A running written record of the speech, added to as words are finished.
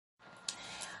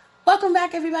Welcome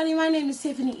back, everybody. My name is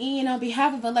Tiffany E, and on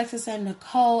behalf of Alexis and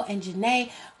Nicole and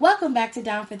Janae, welcome back to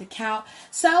Down for the Count.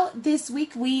 So this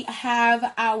week we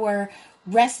have our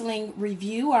wrestling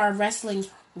review, our wrestling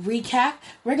recap.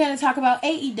 We're going to talk about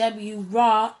AEW,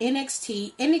 Raw,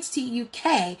 NXT, NXT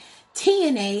UK,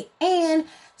 TNA, and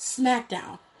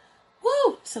SmackDown.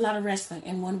 Woo! It's a lot of wrestling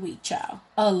in 1 week, child.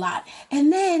 A lot.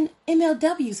 And then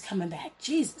MLW's coming back.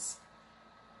 Jesus.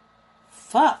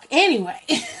 Fuck. Anyway,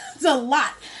 it's a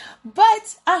lot.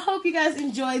 But I hope you guys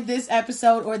enjoyed this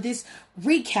episode or this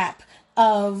recap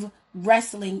of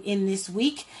wrestling in this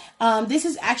week. This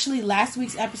is actually last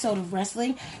week's episode of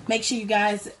wrestling. Make sure you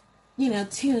guys,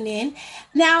 tune in.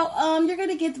 Now, you're going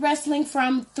to get wrestling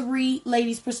from 3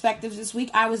 ladies' perspectives this week.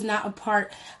 I was not a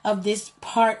part of this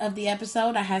part of the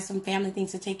episode. I had some family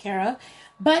things to take care of.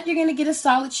 But you're going to get a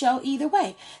solid show either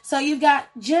way. So you've got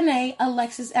Janae,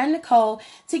 Alexis, and Nicole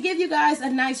to give you guys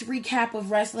a nice recap of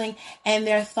wrestling and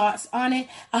their thoughts on it.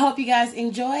 I hope you guys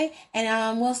enjoy,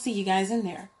 and we'll see you guys in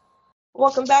there.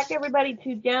 Welcome back, everybody,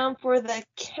 to Down for the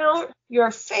Count,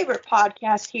 your favorite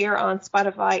podcast here on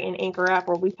Spotify and Anchor app,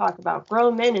 where we talk about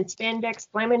grown men in spandex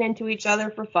slamming into each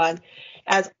other for fun.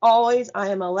 As always, I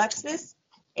am Alexis,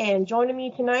 and joining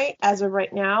me tonight, as of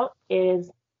right now, is...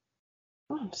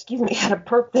 excuse me, I had a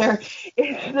burp there.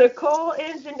 It's Nicole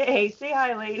and Janae. Say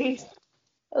hi, ladies.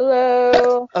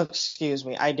 Hello. Oh, excuse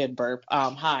me, I did burp.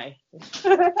 Hi.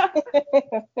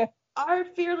 Our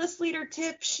fearless leader,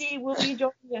 Tip, she will be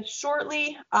joining us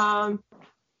shortly.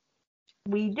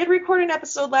 We did record an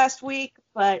episode last week,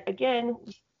 but again,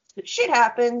 shit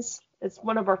happens. It's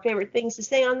one of our favorite things to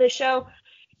say on this show.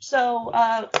 So,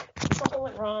 something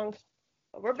went wrong.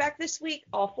 But we're back this week.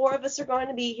 All 4 of us are going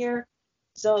to be here.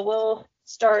 So we'll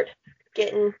start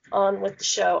getting on with the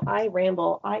show. I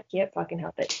ramble. I can't fucking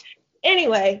help it.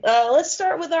 Anyway, let's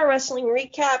start with our wrestling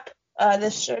recap.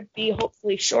 This should be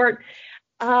hopefully short.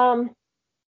 Did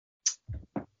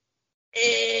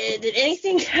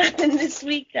anything happen this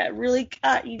week that really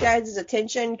caught you guys'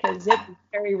 attention? Because it's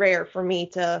very rare for me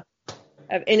to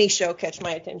have any show catch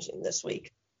my attention this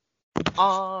week.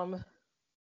 The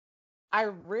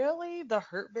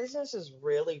Hurt Business is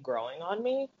really growing on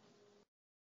me.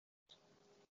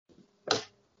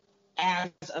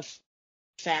 As a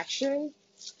faction.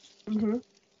 Mm-hmm.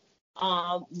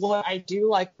 What I do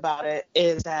like about it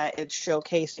is that it's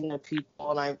showcasing the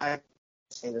people, and I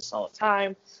say this all the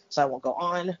time, so I won't go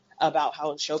on about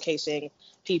how it's showcasing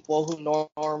people who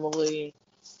normally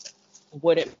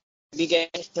wouldn't be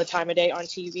getting the time of day on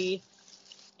TV,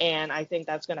 and I think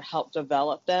that's going to help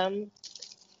develop them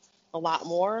a lot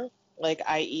more,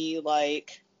 i.e.,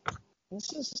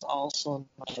 this is also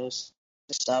my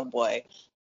Subway.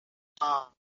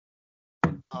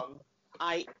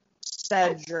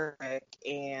 Cedric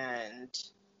and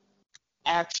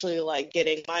actually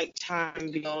getting Mike time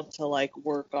to be able to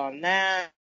work on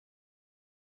that.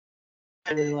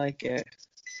 I really like it.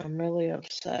 I'm really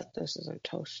upset this isn't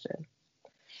toasted.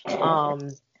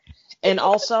 And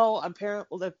also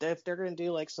apparently if they're gonna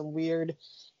do some weird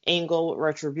angle with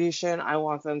Retribution, I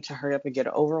want them to hurry up and get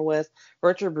it over with.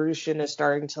 Retribution is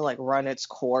starting to run its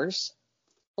course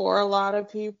for a lot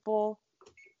of people.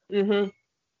 Mm-hmm.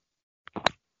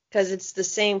 Because it's the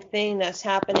same thing that's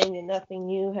happening and nothing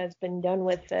new has been done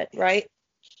with it, right?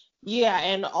 Yeah,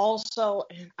 and also,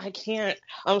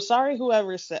 I'm sorry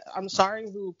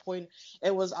who pointed,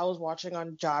 I was watching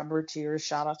on Jobber Tears,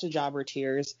 shout out to Jobber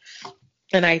Tears,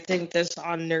 and I think this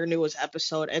on their newest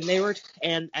episode, and they were,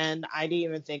 and I didn't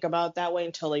even think about it that way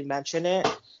until they mentioned it.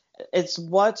 It's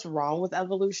what's wrong with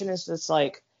Evolution is it's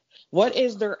what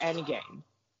is their end game?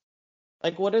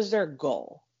 What is their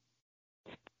goal?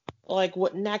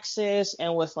 With Nexus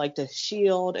and with the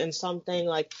Shield and something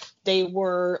they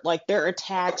were their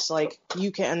attacks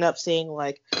you can end up seeing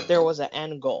there was an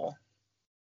end goal.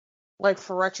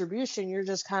 For Retribution, you're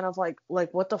just kind of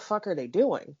what the fuck are they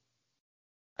doing?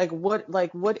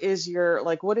 What is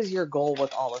your goal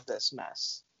with all of this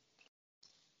mess?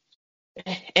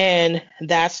 And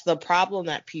that's the problem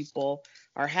that people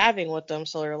are having with them,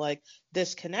 so they're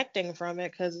disconnecting from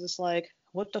it because it's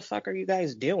what the fuck are you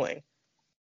guys doing?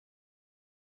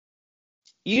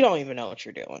 You don't even know what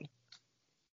you're doing.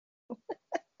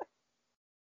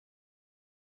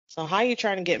 So how are you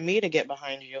trying to get me to get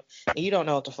behind you and you don't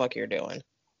know what the fuck you're doing?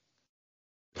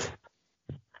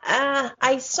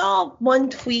 I saw one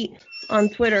tweet on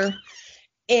Twitter,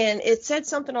 and it said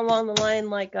something along the line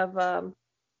of what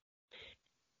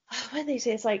did they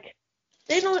say? It's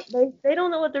they don't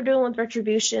know what they're doing with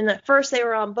Retribution. At first they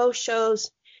were on both shows,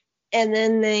 and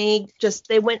then they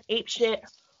went apeshit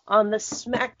on the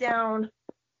SmackDown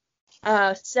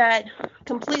set,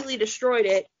 completely destroyed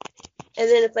it, And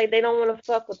then it's like they don't want to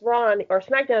fuck with Raw or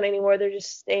SmackDown anymore. They're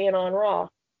just staying on Raw.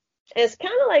 And it's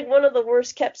kind of like one of the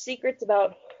worst kept secrets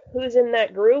about who's in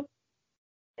that group,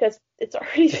 because it's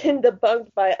already been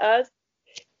debunked by us.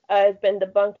 It's been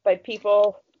debunked by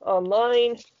people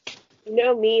online. We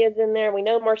know Mia's in there. We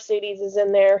know Mercedes is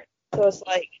in there. So it's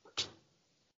like,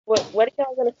 what are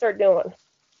y'all going to start doing?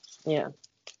 Yeah.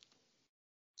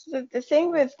 So the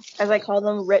thing with, as I call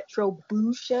them,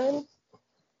 retribution.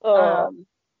 Oh,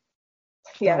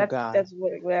 Yeah, God. that's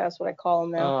what I call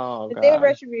them now. Oh, The God. thing with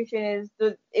retribution is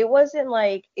it wasn't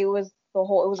like it was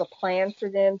a plan for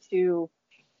them to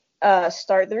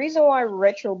start. The reason why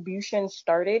retribution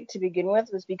started to begin with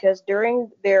was because during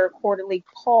their quarterly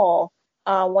call,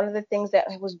 one of the things that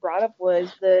was brought up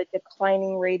was the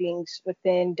declining ratings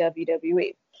within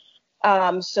WWE.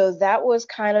 So that was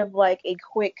kind of like a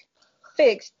quick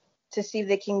fix to see if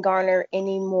they can garner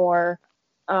any more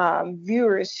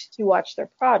viewers to watch their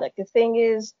product. The thing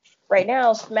is, right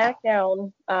now,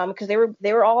 SmackDown, because they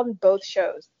were all on both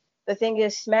shows. The thing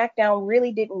is, SmackDown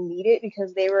really didn't need it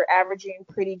because they were averaging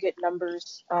pretty good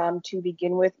numbers to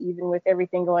begin with, even with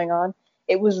everything going on.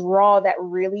 It was Raw that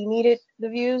really needed the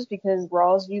views because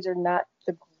Raw's views are not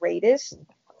the greatest.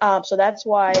 So that's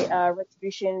why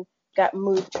Retribution got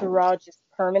moved to Raw just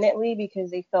permanently,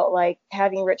 because they felt like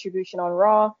having Retribution on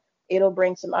Raw, it'll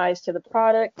bring some eyes to the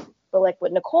product. But like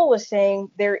what Nicole was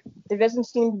saying, there doesn't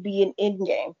seem to be an end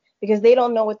game because they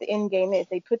don't know what the end game is.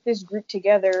 They put this group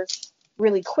together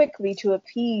really quickly to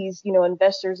appease,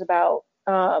 investors about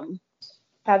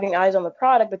having eyes on the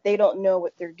product, but they don't know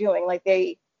what they're doing. Like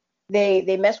they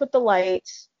mess with the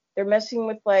lights, they're messing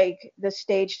with like the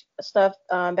stage stuff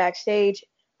backstage,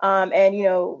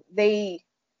 and they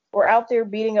were out there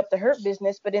beating up the Hurt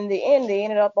Business, but in the end they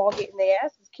ended up all getting their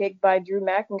asses kicked by Drew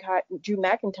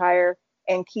McIntyre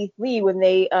and Keith Lee when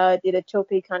they did a Tope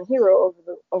Con Hero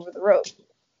over the rope.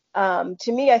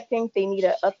 To me, I think they need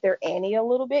to up their ante a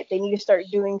little bit. They need to start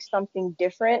doing something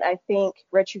different. I think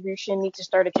Retribution needs to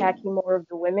start attacking more of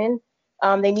the women.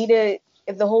 They need to,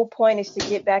 if the whole point is to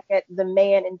get back at the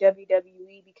man in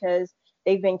WWE because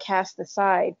they've been cast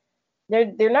aside,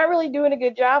 they're not really doing a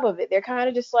good job of it. They're kind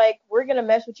of just like, we're going to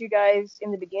mess with you guys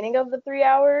in the beginning of the 3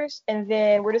 hours, and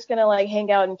then we're just going to like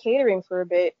hang out in catering for a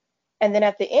bit. And then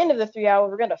at the end of the 3 hours,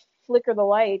 we're going to flicker the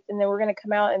lights, and then we're going to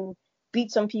come out and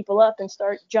beat some people up and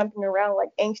start jumping around like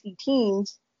angsty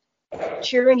teens,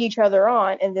 cheering each other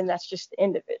on, and then that's just the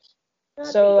end of it.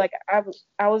 So like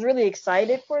I was really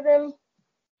excited for them,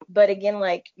 but again,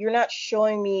 like you're not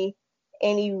showing me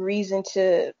any reason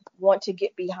to want to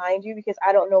get behind you because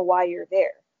I don't know why you're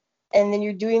there. And then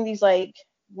you're doing these like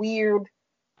weird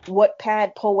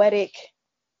Wattpad poetic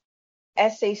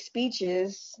essay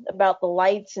speeches about the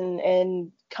lights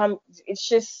and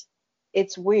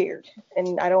it's weird,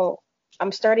 and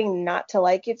I'm starting not to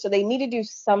like it. So they need to do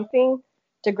something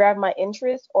to grab my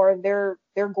interest, or they're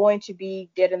going to be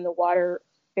dead in the water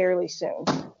fairly soon.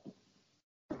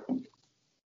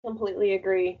 completely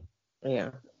agree.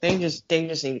 Yeah, they just need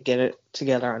to get it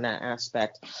together on that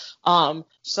aspect.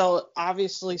 So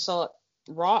obviously,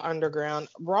 Raw Underground,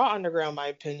 my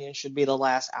opinion, should be the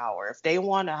last hour. If they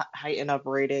want to heighten up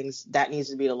ratings, that needs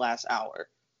to be the last hour.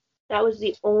 That was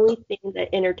the only thing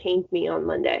that entertained me on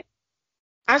Monday.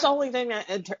 That's the only thing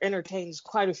that entertains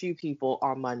quite a few people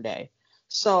on Monday.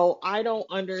 So I don't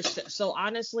understand. So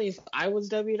honestly, if I was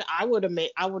W, I would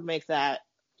make that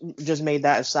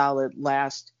a solid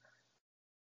last.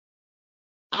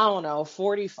 I don't know,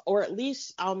 40, or at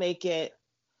least I'll make it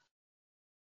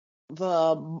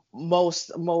the most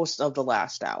of the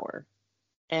last hour.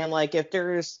 And like if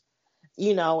there's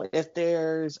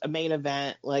a main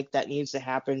event like that needs to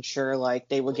happen, sure, like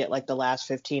they would get like the last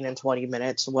 15 and 20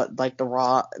 minutes, what like the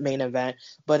Raw main event.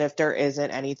 But if there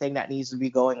isn't anything that needs to be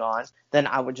going on, then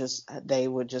they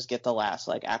would just get the last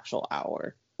like actual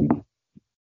hour.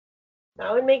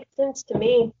 That would make sense to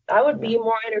me. I would be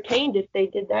more entertained if they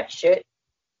did that shit.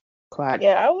 Quite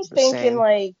Yeah, I was thinking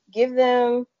like give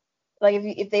them like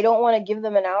if they don't want to give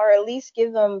them an hour, at least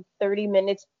give them 30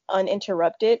 minutes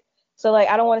uninterrupted. So like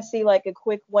I don't want to see like a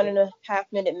quick 1.5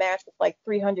 minute match with like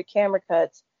 300 camera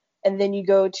cuts, and then you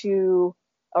go to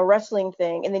a wrestling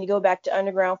thing, and then you go back to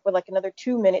Underground for like another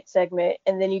 2 minute segment,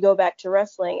 and then you go back to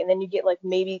wrestling, and then you get like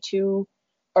maybe 2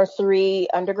 or 3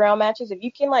 Underground matches. If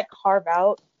you can like carve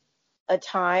out a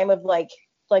time of like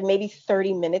maybe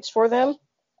 30 minutes for them,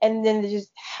 and then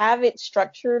just have it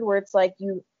structured where it's like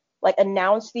you like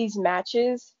announce these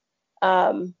matches,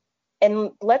 and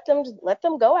let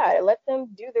them go at it, let them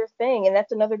do their thing. And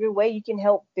that's another good way you can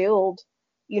help build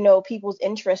people's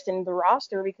interest in the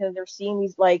roster, because they're seeing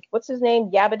these like, what's his name,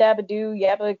 Yabba Dabba Doo,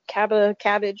 Yabba Cabba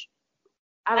Cabbage,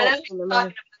 I I know don't what you're remember.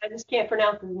 talking about. I just can't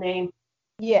pronounce his name.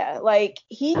 Yeah, like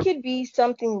he could be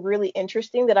something really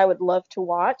interesting that I would love to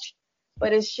watch,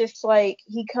 but it's just like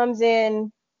he comes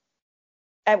in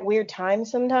at weird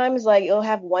times sometimes. Like he'll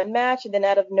have one match and then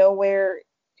out of nowhere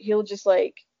he'll just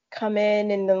like come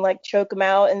in and then like choke him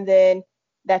out and then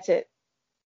that's it.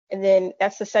 And then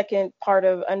that's the second part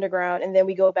of Underground and then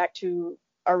we go back to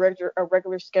our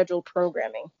regular scheduled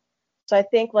programming. So I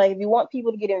think like if you want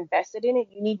people to get invested in it,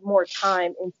 you need more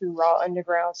time into Raw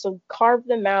Underground. So carve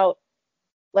them out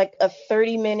like a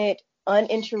 30-minute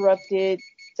uninterrupted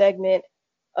segment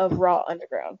of Raw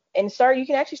Underground. And you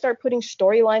can actually start putting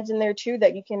storylines in there too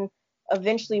that you can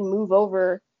eventually move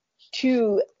over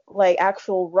to like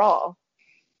actual Raw.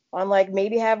 On like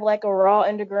maybe have like a Raw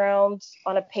Underground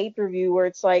on a pay-per-view where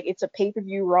it's like it's a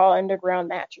pay-per-view Raw Underground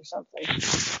match or something.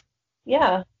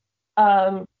 Yeah.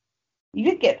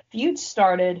 You could get feuds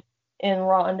started in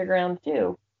Raw Underground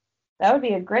too. That would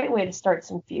be a great way to start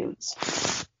some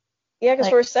feuds. Yeah, because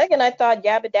Like, for a second I thought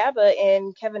Yabba Dabba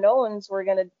and Kevin Owens were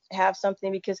gonna have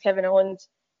something because Kevin Owens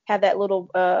had that little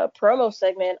promo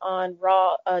segment on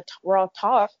Raw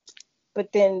Talk,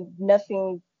 but then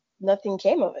nothing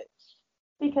came of it.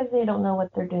 because they don't know what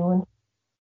they're doing.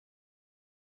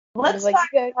 But it's Let's like talk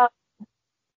you guys, about.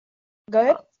 go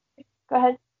ahead. Go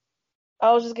ahead.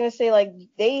 I was just gonna say like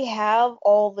they have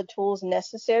all the tools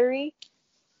necessary.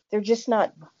 They're just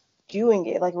not doing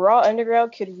it. Like Raw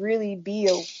Underground could really be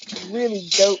a really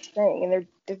dope thing, and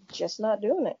they're just not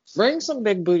doing it. Bring some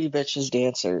big booty bitches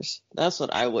dancers. That's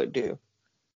what I would do.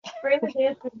 Bring the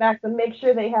dancers back, but make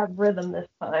sure they have rhythm this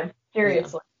time.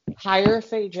 Seriously. Hire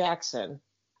Faye Jackson.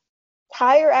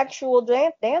 Hire actual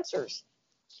dancers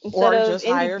instead Or of just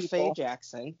indie hire Faye people.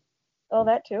 Jackson. Oh,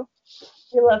 that too.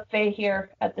 We love Faye here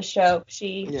at the show.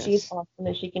 She's Yes. awesome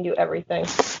and she can do everything.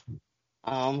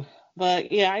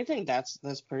 But yeah, I think that's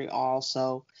pretty all.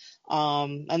 So,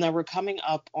 and then we're coming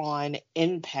up on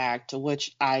Impact,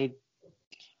 which I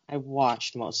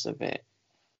watched most of it.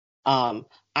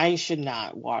 I should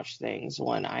not watch things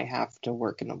when I have to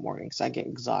work in the morning because I get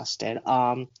exhausted.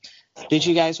 Did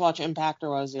you guys watch Impact,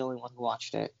 or was I the only one who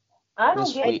watched it I don't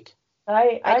this get week?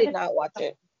 I did not watch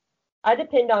it. I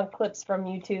depend on clips from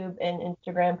YouTube and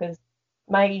Instagram because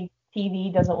my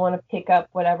TV doesn't want to pick up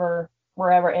wherever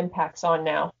Impact's on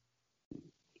now.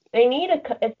 They need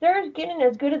if they're getting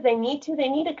as good as they need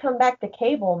to come back to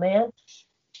cable, man.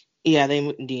 Yeah, they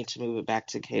need to move it back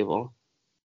to cable.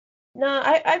 No,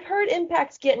 I've heard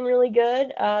Impact's getting really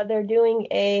good. They're doing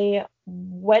a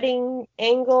wedding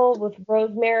angle with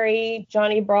Rosemary,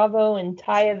 Johnny Bravo, and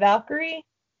Taya Valkyrie.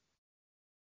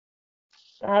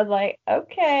 I was like,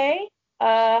 okay,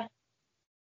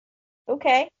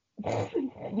 okay.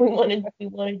 we want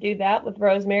to do that with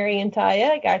Rosemary and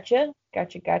Taya. Gotcha.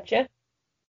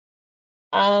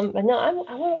 But no, I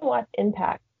want to watch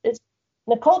Impact.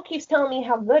 Nicole keeps telling me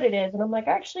how good it is, and I'm like,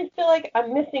 I actually feel like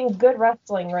I'm missing good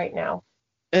wrestling right now.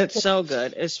 It's so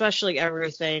good, especially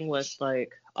everything with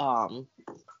like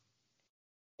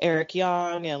Eric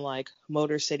Young and like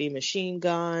Motor City Machine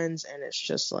Guns, and it's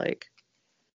just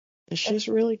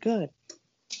really good.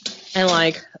 And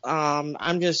like I'm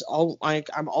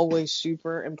always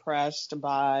super impressed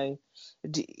by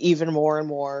even more and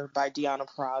more by Deonna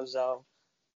Purrazzo.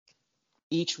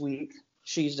 Each week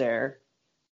she's there.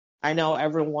 I know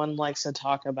everyone likes to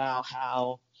talk about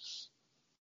how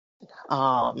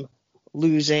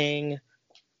losing,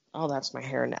 oh, that's my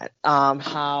hairnet.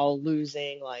 How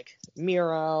losing like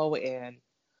Miro and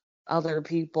other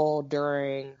people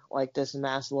during like this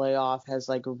mass layoff has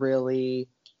is really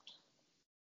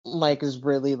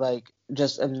like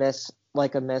just a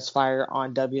misfire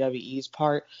on WWE's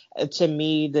part. To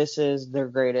me, this is their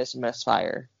greatest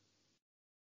misfire.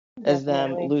 Is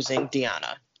them Definitely. losing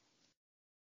Deonna.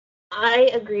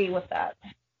 I agree with that.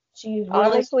 She's really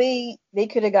Honestly, they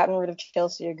could have gotten rid of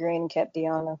Chelsea Green and kept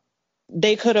Deonna.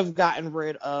 They could have gotten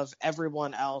rid of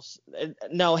everyone else.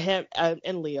 No, him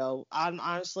and Leo.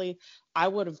 Honestly, I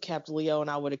would have kept Leo and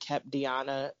I would have kept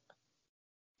Deonna,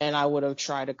 and I would have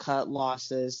tried to cut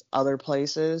losses other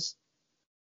places.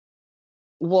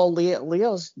 Well,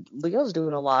 Leo's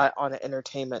doing a lot on the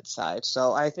entertainment side,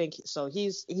 so I think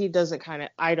he doesn't kind of.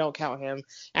 I don't count him.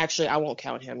 Actually, I won't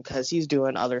count him because he's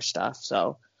doing other stuff.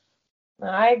 So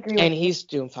I agree with and you. he's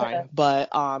doing fine. But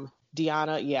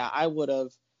Deonna, yeah, I would have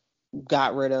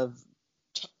got rid of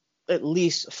at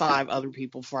least 5 other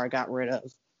people before I got rid of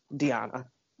Deonna.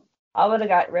 I would have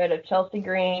got rid of Chelsea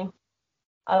Green.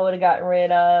 I would have gotten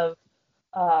rid of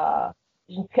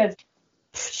because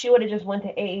she would have just went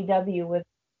to AEW with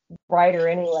Ryder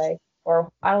anyway.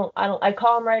 Or I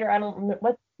call him Ryder. I don't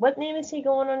remember what name is he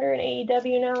going under in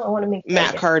AEW now? I want to make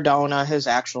Matt that. Cardona, his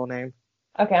actual name.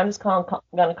 Okay, I'm just gonna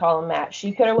call him Matt.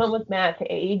 She could have went with Matt to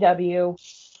AEW.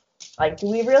 Like, do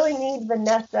we really need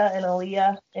Vanessa and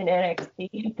Aaliyah in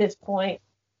NXT at this point?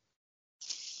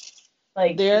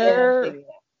 Like, They're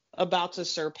about to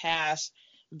surpass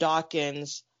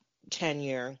Dawkins'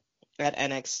 tenure at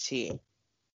NXT.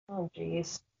 oh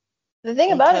jeez. The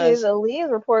thing about it is, Aaliyah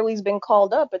reportedly has been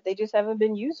called up, but they just haven't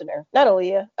been using her. Not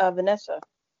Aaliyah, Vanessa.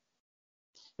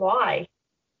 Why?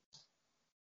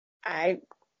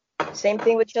 Same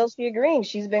thing with Chelsea Green.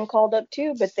 She's been called up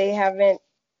too, but they haven't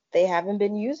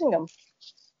been using them.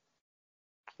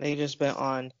 They just been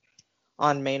on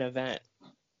main event.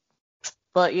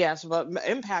 But yes, but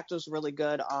Impact was really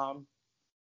good.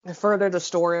 Further the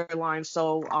storyline,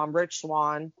 so Rich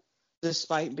Swann,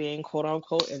 despite being quote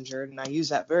unquote injured, and I use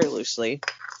that very loosely,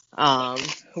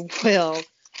 will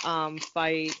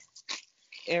fight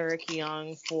Eric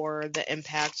Young for the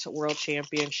Impact World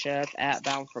Championship at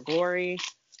Bound for Glory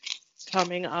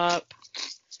coming up.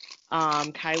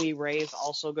 Kylie Ray is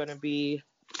also going to be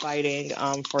fighting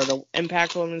for the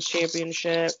Impact Women's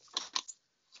Championship.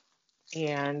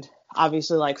 And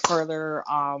obviously, like, further,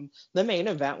 the main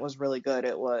event was really good.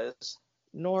 It was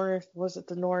was it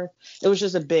the North? It was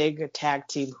just a big tag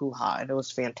team hoo-ha, and it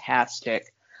was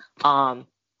fantastic.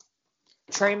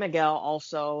 Trey Miguel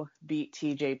also beat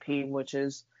TJP, which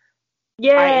is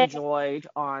I enjoyed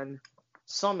on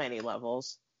so many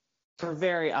levels for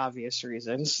very obvious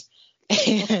reasons.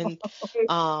 And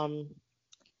Kylie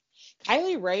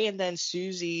Ray and then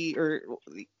Susie, or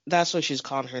that's what she's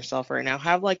calling herself right now,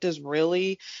 have like this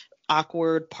really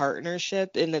awkward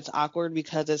partnership, and it's awkward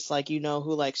because it's like, you know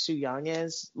who like Su Yung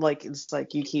is, like it's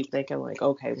like you keep thinking like,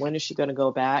 okay, when is she gonna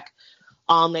go back?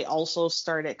 They also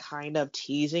started kind of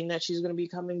teasing that she's gonna be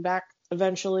coming back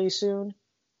eventually soon.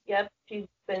 Yep, she's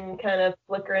been kind of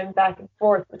flickering back and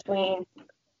forth between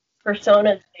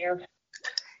personas there.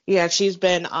 Yeah, she's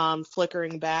been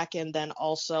flickering back, and then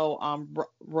also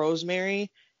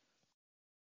Rosemary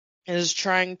is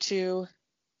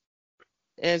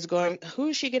going. Who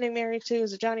is she getting married to?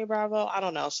 Is it Johnny Bravo? I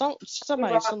don't know. Some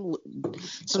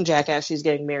jackass she's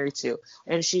getting married to,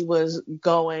 and she was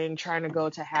trying to go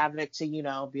to Havoc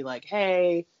to be like,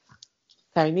 hey,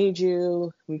 I need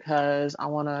you because I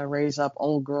want to raise up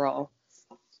old girl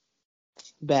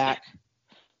back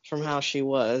from how she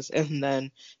was. And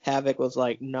then Havoc was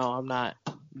like, no, I'm not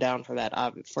down for that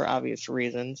for obvious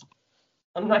reasons.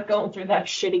 I'm not going through that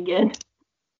shit again.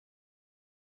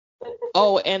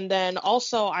 Oh, and then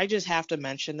also I just have to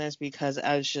mention this because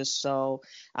it's just so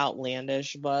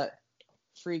outlandish, but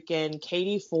freaking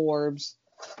Katie Forbes'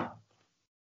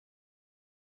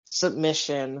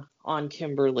 submission on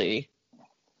Kimberly.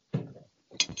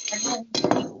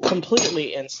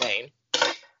 Completely insane.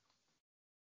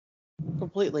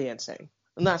 Completely insane.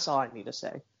 And that's all I need to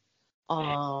say.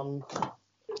 And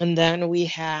then we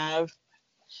have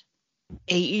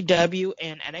AEW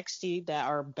and NXT that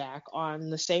are back on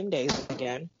the same days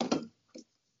again.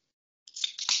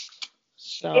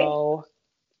 So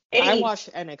I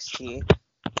watched NXT.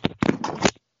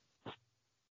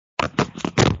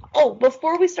 Oh,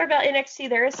 before we start about NXT,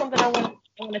 there is something I want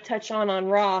to touch on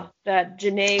Raw that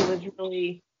Janae was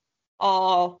really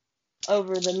all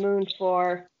over the moon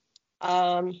for.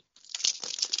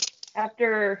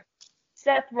 After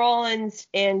Seth Rollins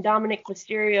and Dominic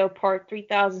Mysterio part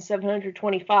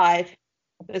 3725,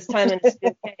 this time in a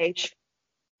steel cage,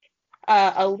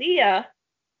 Aaliyah,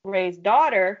 Ray's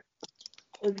daughter,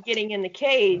 was getting in the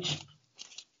cage,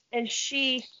 and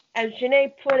she, as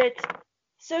Janae put it,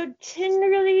 so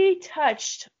tenderly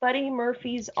touched Buddy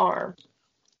Murphy's arm.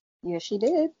 Yes, she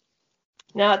did.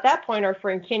 Now, at that point, our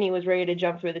friend Kenny was ready to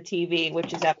jump through the TV,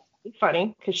 which is absolutely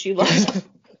funny because she loves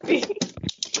Murphy.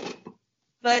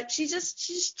 But she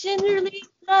tenderly,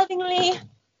 lovingly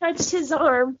touched his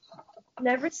arm. And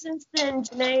ever since then,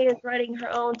 Janae is writing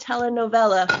her own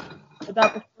telenovela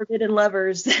about the forbidden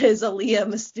lovers that is Aaliyah,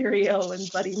 Mysterio, and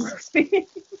Buddy Murphy.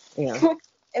 Yeah.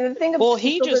 And the thing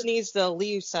he just needs to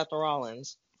leave Seth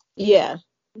Rollins. Yeah.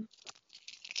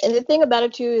 And the thing about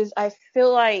it too is I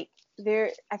feel like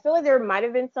there might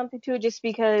have been something to it just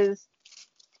because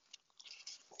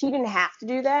she didn't have to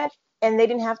do that and they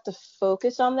didn't have to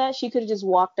focus on that. She could have just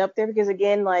walked up there because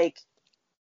again, like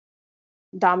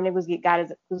Dominic was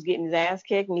getting his ass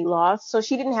kicked and he lost. So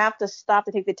she didn't have to stop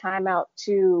to take the time out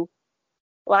to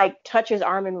like touch his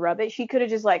arm and rub it. She could have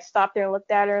just like stopped there and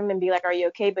looked at him and be like, are you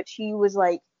okay? But she was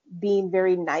like being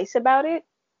very nice about it.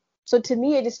 So to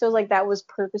me, it just feels like that was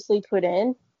purposely put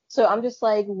in. So I'm just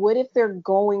like, what if they're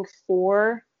going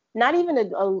for not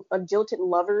even a jilted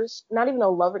lovers, not even a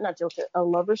lover, not jilted, a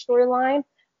lover storyline,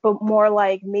 but more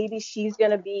like maybe she's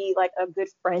gonna be like a good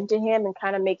friend to him and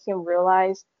kind of make him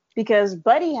realize, because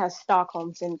Buddy has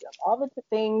Stockholm syndrome. All the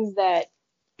things that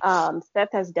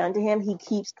Seth has done to him, he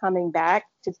keeps coming back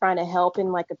to trying to help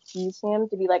and like appease him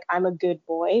to be like, I'm a good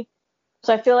boy.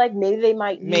 So I feel like maybe they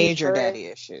might use Major her. daddy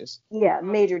issues. Yeah,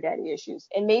 major daddy issues.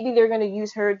 And maybe they're going to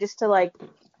use her just to like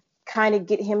kind of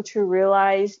get him to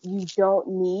realize you don't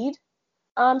need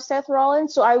Seth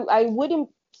Rollins. So I wouldn't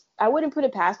put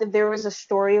it past if there was a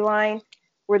storyline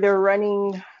where they're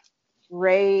running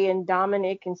Ray and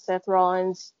Dominic and Seth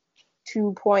Rollins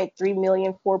 2.3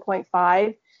 million,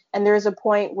 4.5, and there's a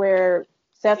point where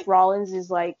Seth Rollins is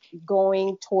like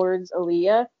going towards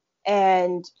Aaliyah,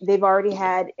 and they've already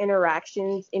had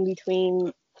interactions in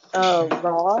between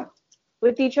Raw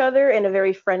with each other in a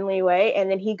very friendly way, and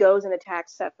then he goes and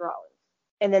attacks Seth Rollins.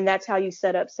 And then that's how you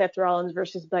set up Seth Rollins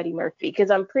versus Buddy Murphy.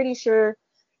 Because I'm pretty sure,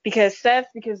 because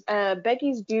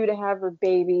Becky's due to have her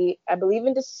baby, I believe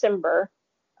in December.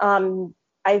 I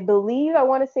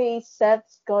want to say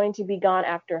Seth's going to be gone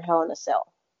after Hell in a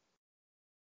Cell.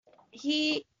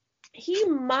 He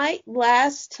might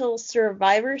last till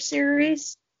Survivor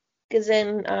Series, because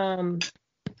then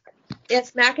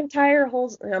if McIntyre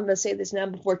holds, and I'm gonna say this now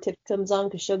before Tip comes on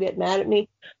because she'll get mad at me,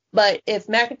 but if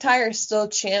McIntyre is still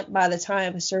champ by the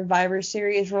time Survivor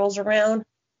Series rolls around,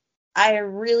 I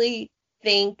really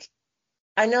think,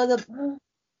 I know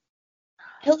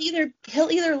he'll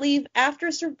either leave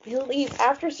after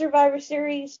Survivor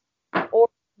Series or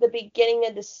the beginning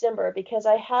of December, because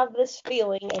I have this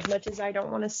feeling, as much as I don't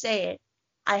want to say it,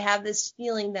 I have this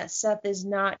feeling that Seth is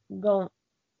not going.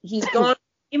 He's going,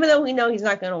 even though we know he's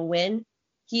not going to win,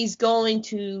 he's going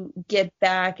to get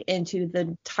back into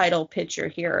the title picture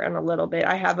here in a little bit.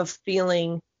 I have a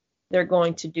feeling they're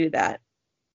going to do that.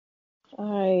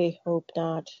 I hope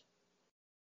not.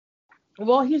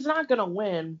 Well, he's not going to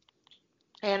win.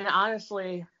 And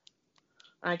honestly,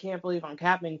 I can't believe I'm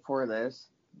capping for this,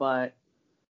 but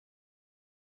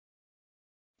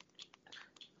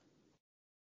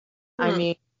I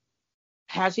mean,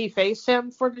 has he faced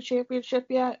him for the championship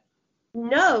yet?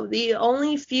 No, the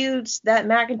only feuds that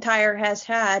McIntyre has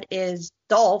had is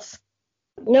Dolph.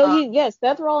 No, yes,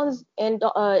 Seth Rollins and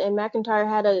McIntyre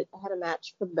had a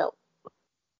match for the belt.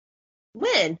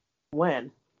 When?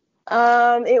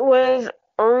 It was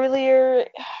earlier.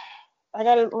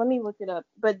 Let me look it up.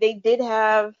 But they did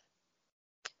have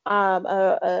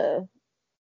a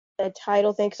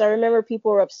title thing, because I remember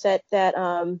people were upset that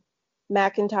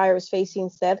McIntyre was facing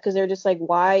Seth, because they're just like,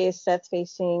 why is Seth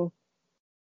facing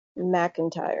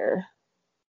McIntyre?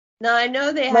 No, I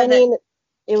know they had that.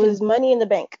 It was Money in the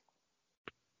Bank.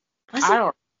 I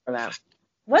don't remember that.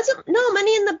 Wasn't no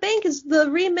Money in the Bank is the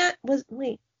rematch was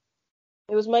wait.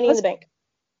 It was Money in the Bank.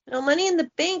 No, Money in the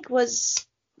Bank was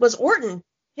Orton.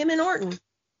 Him and Orton.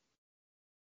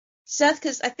 Seth,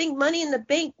 because I think Money in the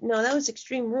Bank, no, that was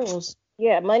Extreme Rules.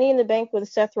 Yeah, Money in the Bank with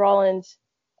Seth Rollins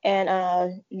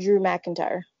and Drew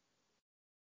McIntyre.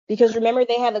 Because remember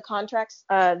they had the contracts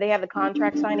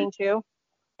signing too,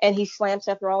 and he slammed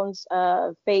Seth Rollins'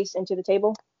 face into the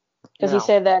table because he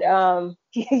said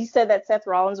that Seth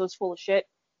Rollins was full of shit.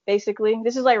 Basically,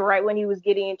 this is like right when he was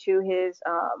getting into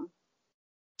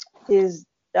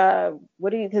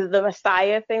the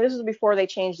Messiah thing. This was before they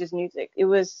changed his music. It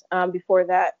was before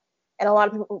that, and a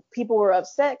lot of people were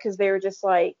upset because they were just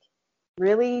like,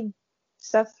 really,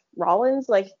 Seth Rollins?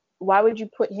 Like, why would you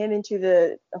put him into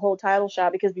the whole title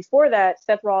shot? Because before that,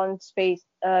 Seth Rollins faced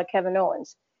Kevin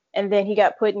Owens, and then he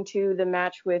got put into the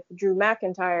match with Drew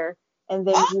McIntyre, and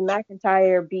then Drew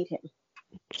McIntyre beat him.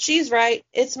 She's right.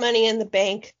 It's Money in the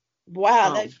Bank.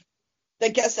 Wow, I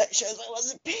guess that shows I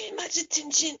wasn't paying much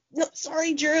attention. No,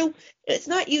 sorry, Drew. It's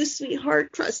not you,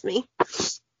 sweetheart. Trust me.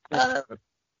 But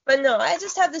no, I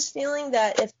just have this feeling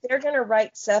that if they're gonna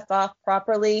write Seth off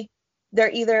properly,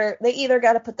 they either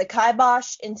got to put the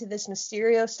kibosh into this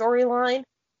Mysterio storyline,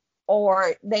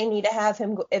 or they need to have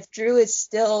him. If Drew is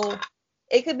still,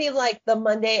 it could be like the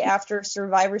Monday after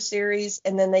Survivor Series,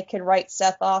 and then they could write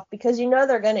Seth off, because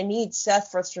they're gonna need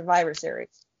Seth for Survivor Series.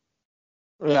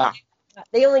 Yeah.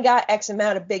 They only got X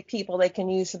amount of big people they can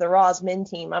use for the Raw's men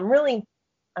team. I'm really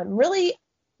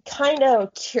kind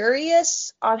of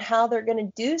curious on how they're going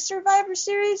to do Survivor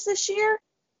Series this year.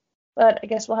 But I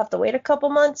guess we'll have to wait a couple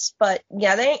months. But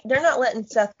yeah, they're not letting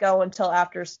Seth go until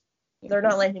after. They're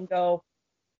not letting him go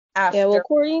after. Yeah, well,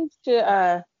 according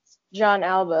to John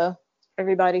Alba,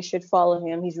 everybody should follow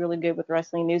him. He's really good with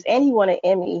wrestling news, and he won an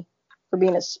Emmy for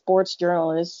being a sports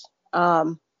journalist.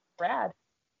 Brad.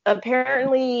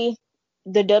 Apparently,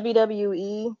 the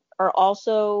WWE are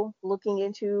also looking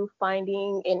into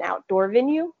finding an outdoor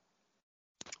venue.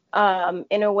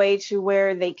 in a way to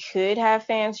where they could have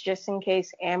fans just in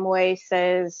case Amway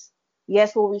says,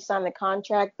 yes, we'll re-sign the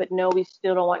contract, but no, we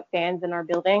still don't want fans in our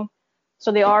building.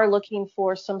 So they are looking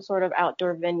for some sort of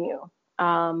outdoor venue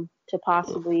to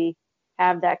possibly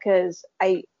have that, because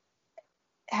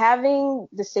having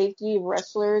the safety of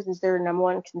wrestlers is their number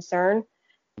one concern,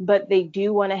 but they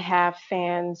do want to have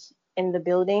fans in the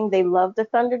building. They love the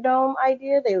Thunderdome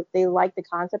idea. They like the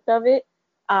concept of it,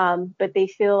 but they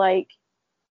feel like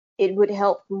it would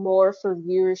help more for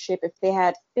viewership if they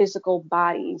had physical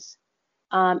bodies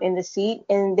in the seat.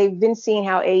 And they've been seeing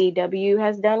how AEW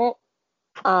has done it.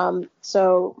 And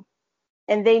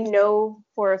they know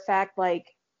for a fact, like,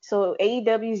 so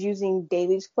AEW is using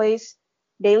Daily's Place.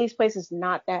 Daily's Place is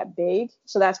not that big.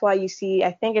 So that's why you see,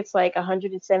 I think it's like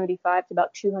 175 to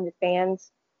about 200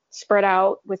 fans spread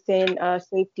out within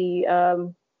safety,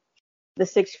 the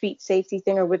 6 feet safety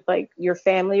thing, or with like your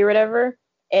family or whatever.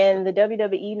 And the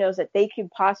WWE knows that they could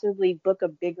possibly book a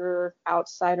bigger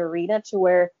outside arena to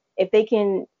where if they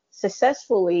can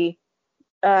successfully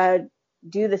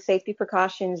do the safety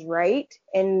precautions right,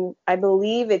 and I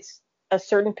believe it's a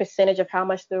certain percentage of how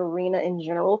much the arena in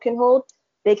general can hold,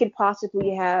 they could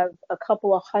possibly have a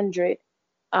couple of hundred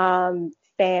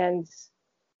fans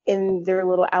in their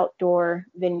little outdoor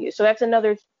venue. So that's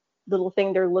another little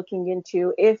thing they're looking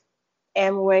into if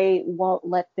Amway won't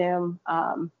let them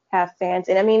have fans.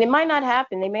 And I mean, it might not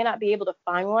happen. They may not be able to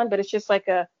find one, but it's just like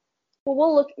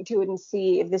we'll look into it and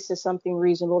see if this is something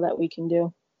reasonable that we can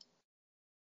do.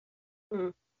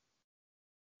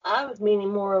 I was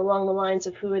meaning more along the lines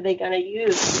of who are they going to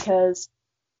use, because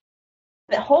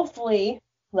hopefully,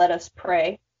 let us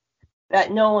pray,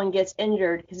 that no one gets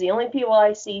injured, because the only people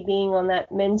I see being on that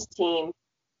men's team,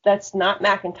 that's not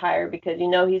McIntyre, because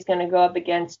he's going to go up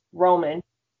against Roman.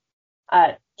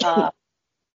 We'll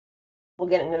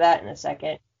get into that in a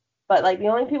second. But like the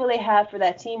only people they have for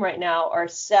that team right now are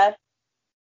Seth,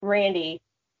 Randy,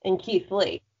 and Keith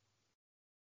Lee.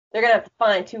 They're going to have to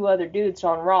find 2 other dudes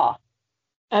on Raw.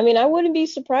 I mean, I wouldn't be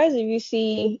surprised if you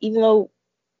see, even though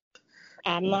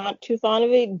I'm not too fond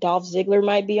of it, Dolph Ziggler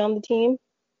might be on the team.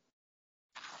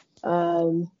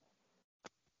 They're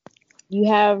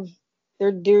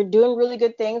doing really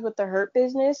good things with the Hurt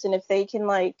Business, and if they can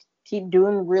like keep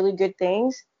doing really good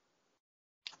things,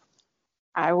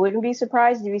 I wouldn't be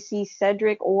surprised if you see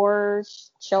Cedric or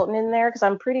Shelton in there, because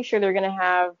I'm pretty sure they're gonna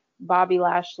have Bobby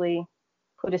Lashley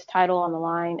put his title on the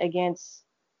line against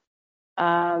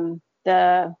whoever's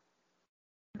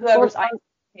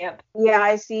champ. Yeah,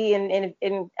 I see, and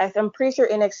I'm pretty sure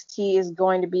NXT is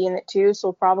going to be in it too,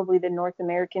 so probably the North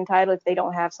American title if they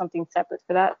don't have something separate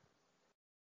for that.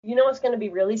 You know what's going to be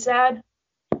really sad?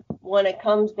 When it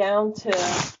comes down to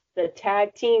the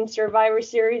tag team Survivor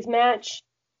Series match,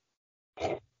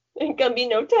 there's going to be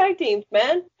no tag teams,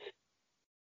 man.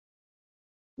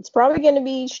 It's probably going to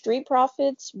be Street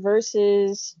Profits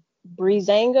versus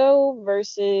Breezango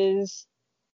versus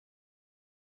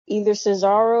either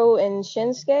Cesaro and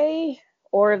Shinsuke,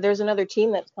 or if there's another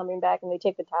team that's coming back and they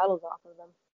take the titles off of them.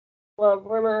 Well,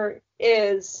 rumor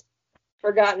is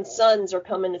Forgotten Sons are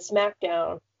coming to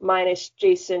SmackDown, minus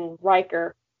Jason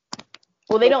Riker.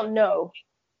 Well, they don't know.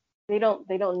 They don't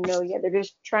know yet. They're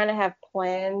just trying to have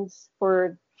plans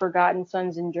for Forgotten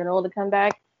Sons in general to come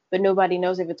back, but nobody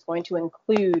knows if it's going to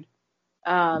include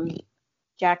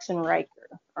Jackson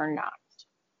Riker or not.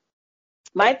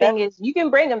 My thing is, you can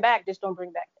bring him back, just don't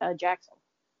bring back Jackson.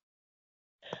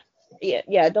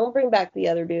 Yeah, don't bring back the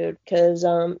other dude, because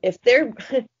if they're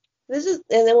this is,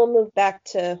 and then we'll move back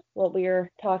to what we were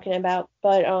talking about.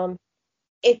 But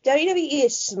if WWE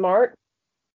is smart,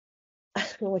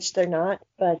 which they're not,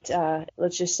 but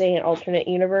let's just say an alternate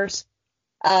universe,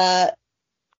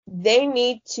 they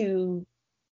need to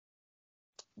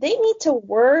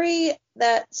worry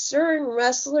that certain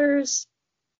wrestlers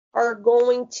are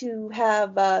going to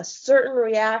have certain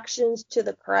reactions to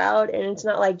the crowd, and it's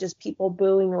not like just people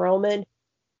booing Roman.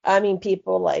 I mean,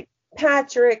 people like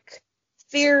Patrick,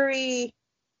 Fury,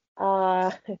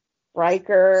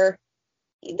 Riker.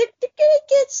 They're gonna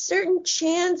get certain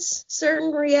chants,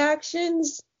 certain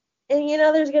reactions, and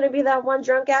there's gonna be that one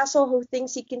drunk asshole who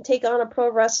thinks he can take on a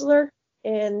pro wrestler,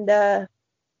 and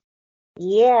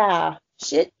yeah,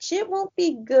 shit won't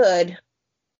be good.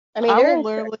 I mean, I will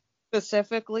literally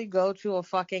specifically go to a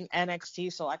fucking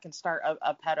NXT so I can start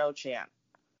a pedo chant.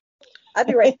 I'd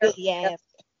be right there. Yes.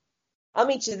 I'll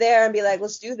meet you there and be like,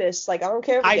 let's do this. Like, I don't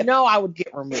care. I know I would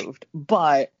get removed,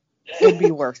 but it'd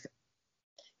be worth it.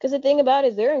 Because the thing about it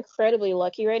is they're incredibly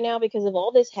lucky right now, because if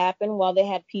all this happened while they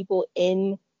had people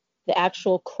in the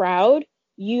actual crowd,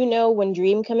 when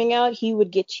Dream coming out, he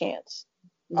would get chance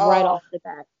right off the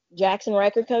bat. Jackson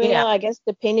Riker coming Yeah. out. I guess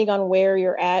depending on where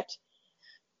you're at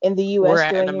in the U.S. Where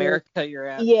in during your America you're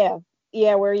at.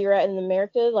 yeah, where you're at in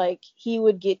America, like he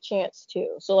would get chance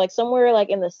too. So like somewhere like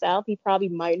in the South, he probably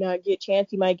might not get chance.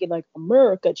 He might get like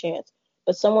America chance,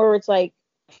 but somewhere where it's like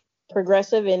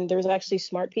progressive and there's actually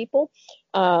smart people,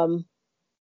 um,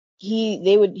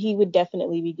 he would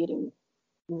definitely be getting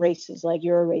races. Like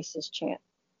you're a racist chant.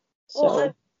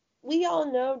 So we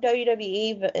all know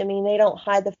WWE, but I mean, they don't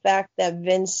hide the fact that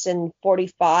Vince and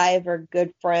 45 are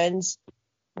good friends.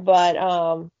 But,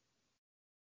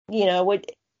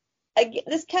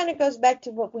 this kind of goes back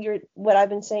to what I've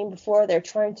been saying before. They're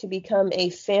trying to become a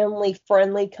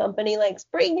family-friendly company, like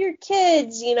bring your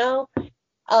kids,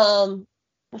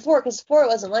 before it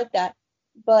wasn't like that.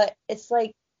 But it's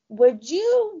like,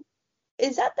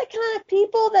 is that the kind of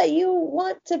people that you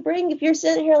want to bring if you're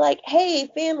sitting here like, hey,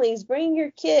 families, bring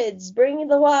your kids, bring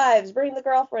the wives, bring the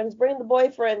girlfriends, bring the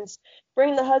boyfriends,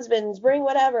 bring the husbands, bring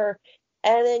whatever.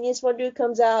 And then this one dude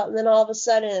comes out and then all of a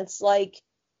sudden it's like,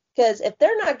 because if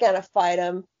they're not going to fight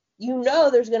him,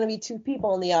 there's going to be two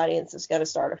people in the audience that's going to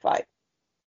start a fight.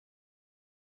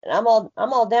 And I'm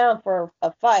all down for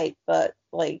a fight, but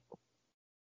like,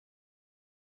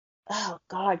 oh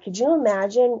God, could you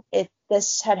imagine if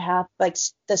this had happened, like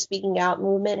the speaking out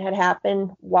movement had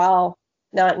happened while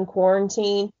not in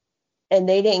quarantine and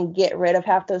they didn't get rid of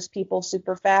half those people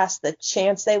super fast, the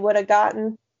chance they would have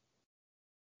gotten?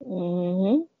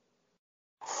 mm-hmm.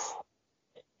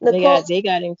 Nicole, they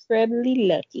got incredibly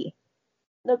lucky.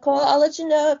 Nicole, I'll let you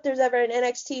know if there's ever an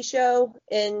NXT show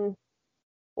in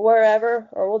wherever,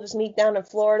 or we'll just meet down in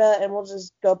Florida and we'll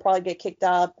just go probably get kicked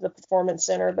out of the Performance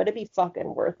Center, but it'd be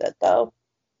fucking worth it though.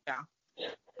 Yeah.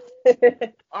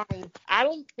 I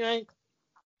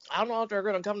don't know if they're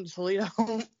gonna come to Toledo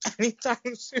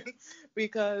anytime soon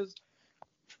because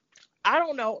I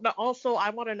don't know. Also,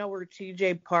 I want to know where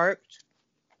TJ parked,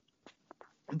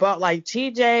 but like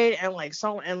TJ and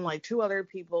like two other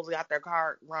people got their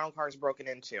rental cars broken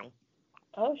into.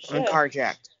 Oh shit. And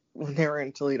carjacked when they were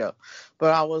in Toledo.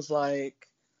 But I was like,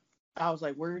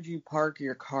 where'd you park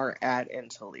your car at in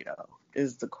Toledo?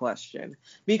 Is the question.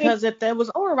 Because if it was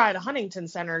over by the Huntington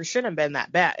Center, it shouldn't have been that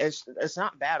bad. It's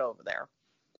not bad over there.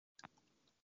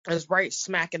 It's right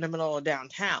smack in the middle of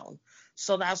downtown.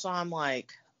 So that's why I'm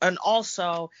like, and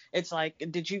also it's like,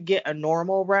 did you get a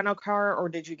normal rental car or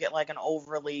did you get like an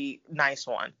overly nice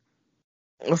one?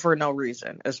 For no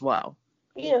reason as well.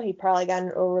 He probably got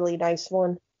an overly nice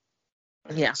one.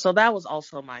 Yeah, so that was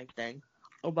also my thing.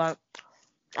 But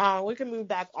we can move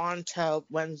back on to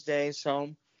Wednesday.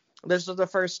 So this was the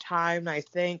first time, I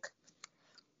think,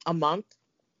 a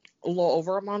little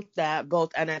over a month, that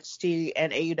both NXT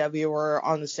and AEW were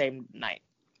on the same night.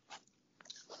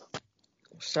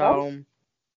 So,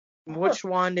 which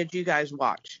one did you guys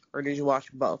watch? Or did you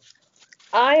watch both?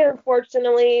 I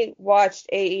unfortunately watched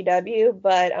AEW,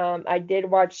 but I did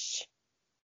watch,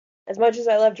 as much as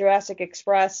I love Jurassic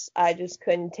Express, I just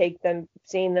couldn't take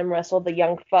seeing them wrestle the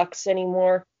Young Fucks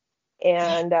anymore.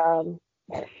 And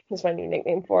that's my new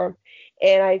nickname for them.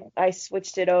 And I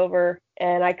switched it over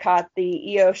and I caught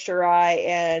the Io Shirai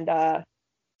and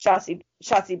Shotzi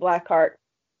Blackheart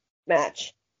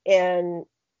match. And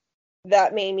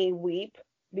that made me weep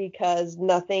because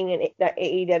nothing that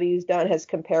AEW's done has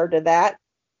compared to that.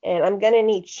 And I'm going to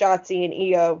need Shotzi and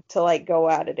Io to like go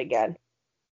at it again.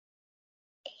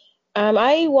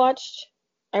 I watched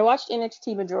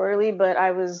NXT majorly, but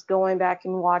I was going back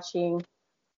and watching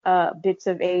bits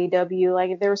of AEW.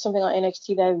 Like if there was something on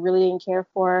NXT that I really didn't care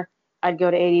for, I'd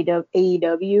go to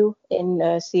AEW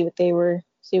and see what they were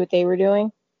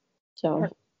doing. So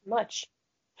much.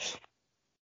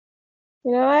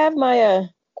 I have my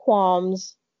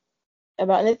qualms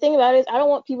about, and the thing about it is I don't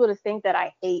want people to think that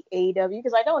I hate AEW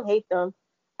because I don't hate them.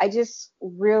 I just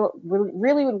really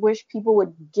would wish people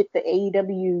would get the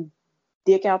AEW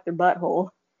dick out their butthole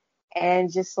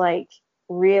and just like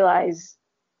realize,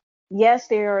 yes,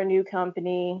 they are a new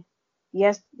company.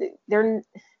 Yes, they're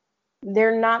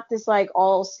not this like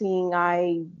all-seeing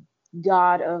eye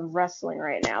god of wrestling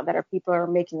right now that people are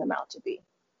making them out to be.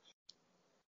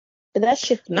 But that's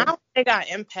shit. Now they got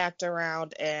Impact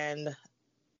around, and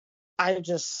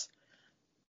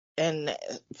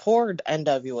for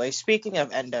NWA, speaking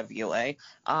of NWA,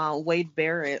 Wade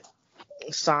Barrett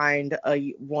signed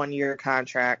a 1-year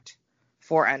contract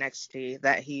for NXT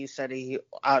that he said he,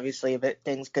 obviously, if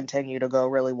things continue to go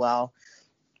really well,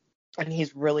 and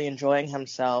he's really enjoying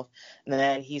himself, and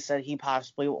then he said he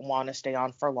possibly would want to stay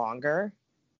on for longer.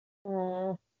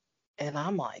 And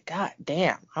I'm like, God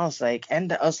damn. I was like,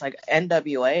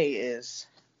 NWA is,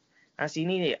 you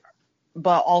need it.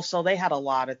 But also they had a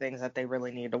lot of things that they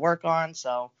really needed to work on.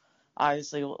 So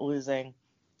obviously losing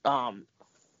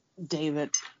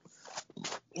David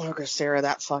Sarah,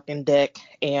 that fucking dick,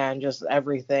 and just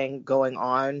everything going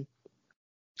on.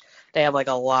 They have like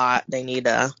a lot they need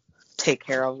to take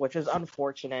care of, which is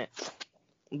unfortunate.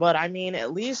 But I mean,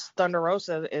 at least Thunder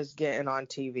Rosa is getting on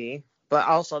TV. But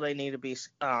also they need to be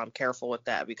careful with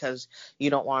that, because you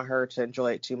don't want her to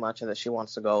enjoy it too much and that she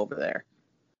wants to go over there.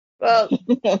 Well,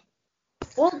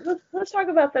 let's talk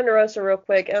about Thunder Rosa real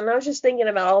quick. And I was just thinking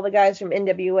about all the guys from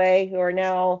NWA who are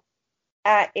now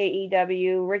at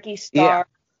AEW. Ricky Starr,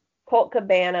 Colt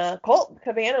Cabana. Colt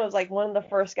Cabana was like one of the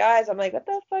first guys. I'm like, what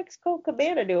the fuck's Colt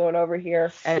Cabana doing over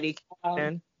here? Eddie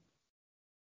Kingston.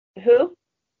 Who?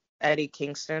 Eddie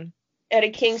Kingston. Eddie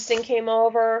Kingston came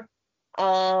over.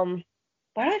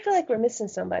 Why do I feel like we're missing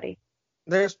somebody?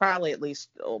 There's probably at least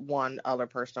one other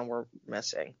person we're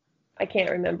missing. I can't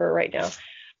remember right now.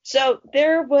 So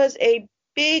there was a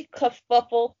big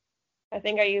kerfuffle, I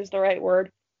think I used the right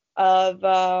word, of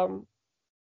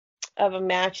a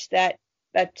match that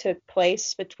took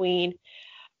place between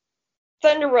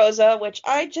Thunder Rosa, which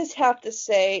I just have to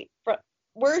say,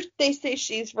 where they say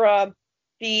she's from,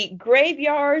 the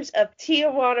graveyards of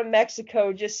Tijuana,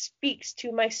 Mexico, just speaks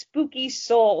to my spooky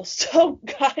soul so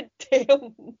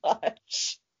goddamn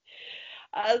much.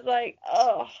 I was like,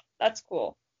 oh, that's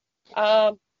cool.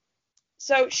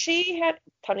 So she had,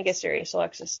 time to get serious,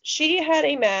 Alexis. She had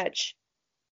a match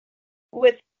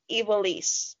with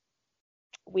Ivelisse.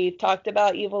 We've talked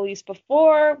about Ivelisse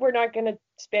before. We're not going to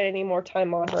spend any more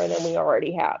time on her than we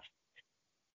already have.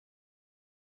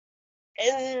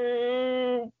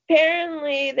 And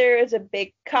apparently there is a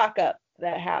big cock-up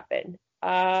that happened.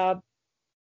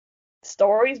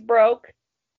 Stories broke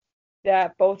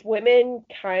that both women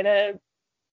kind of...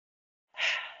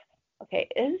 Okay,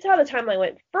 this is how the timeline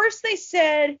went. First they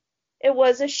said it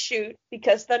was a shoot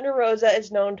because Thunder Rosa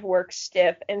is known to work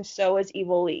stiff, and so is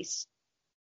Ivelisse.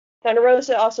 Thunder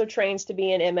Rosa also trains to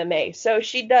be in MMA, so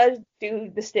she does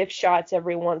do the stiff shots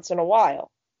every once in a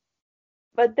while.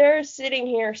 But they're sitting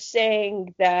here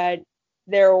saying that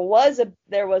there was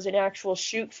an actual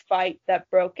shoot fight that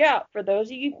broke out. For those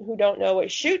of you who don't know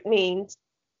what shoot means,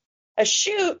 a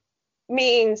shoot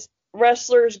means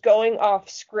wrestlers going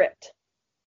off script.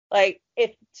 Like,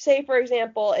 if, say for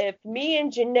example, if me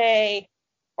and Janae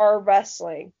are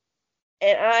wrestling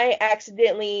and I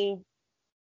accidentally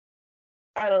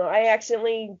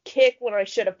kick when I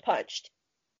should have punched.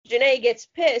 Janae gets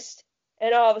pissed,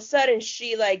 and all of a sudden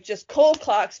she like just cold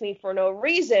clocks me for no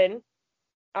reason.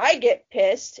 I get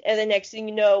pissed, and the next thing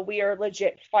you know, we are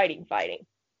legit fighting.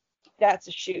 That's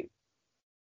a shoot.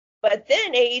 But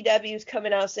then AEW is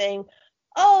coming out saying,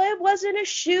 oh, it wasn't a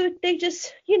shoot. They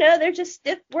just, they're just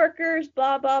stiff workers,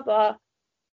 blah, blah, blah.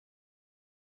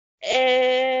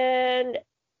 And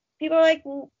people are like,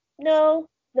 no,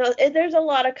 there's a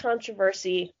lot of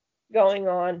controversy going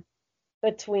on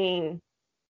between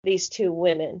these two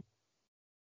women.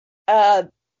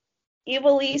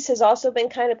 Ivelisse has also been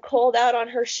kind of called out on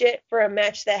her shit for a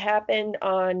match that happened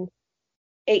on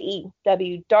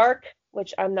AEW Dark,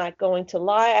 which I'm not going to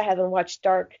lie, I haven't watched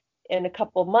Dark in a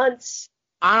couple months.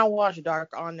 I don't watch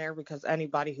Dark on there because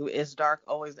anybody who is Dark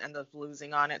always ends up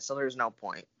losing on it, so there's no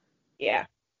point. Yeah.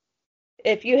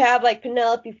 If you have like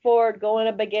Penelope Ford going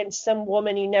up against some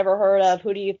woman you never heard of,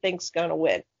 who do you think's gonna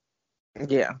win?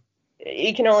 Yeah.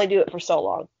 You can only do it for so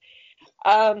long.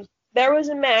 There was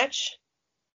a match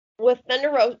with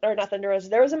There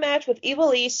was a match with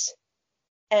Ivelisse,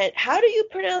 and how do you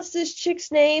pronounce this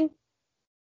chick's name?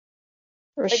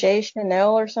 Rachel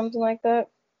Chanel or something like that.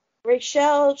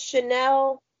 Rachel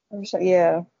Chanel.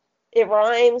 Yeah. It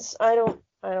rhymes. I don't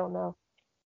know.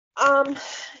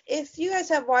 If you guys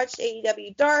have watched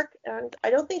AEW Dark, and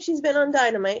I don't think she's been on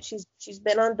Dynamite. She's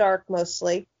been on Dark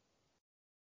mostly.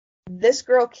 This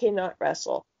girl cannot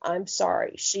wrestle. I'm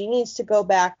sorry. She needs to go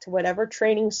back to whatever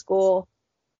training school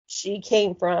she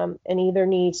came from and either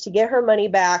needs to get her money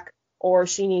back or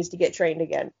she needs to get trained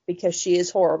again because she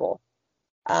is horrible.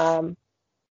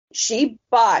 She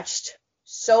botched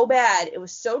so bad. It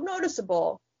was so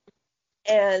noticeable.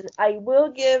 And I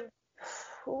will give...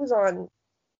 Who was on...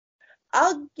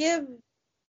 I'll give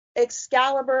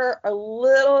Excalibur a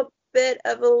little bit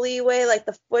of a leeway, like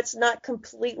the foot's not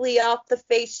completely off the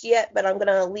face yet, but I'm going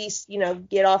to at least,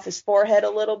 get off his forehead a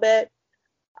little bit.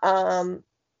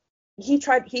 He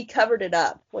covered it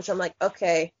up, which I'm like,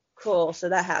 okay, cool, so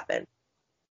that happened.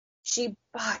 She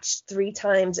botched 3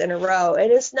 times in a row, and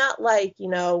it's not like,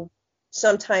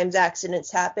 sometimes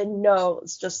accidents happen. No,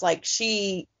 it's just like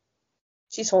she's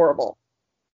horrible.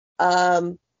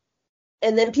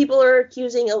 And then people are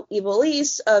accusing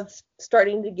Ivelisse of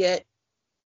starting to get,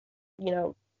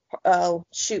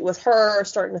 shoot with her,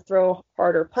 starting to throw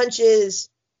harder punches.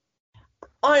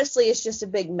 Honestly, it's just a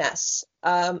big mess.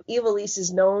 Ivelisse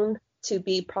is known to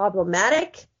be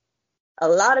problematic. A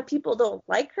lot of people don't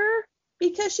like her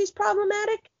because she's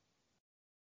problematic.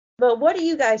 But what do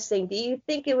you guys think? Do you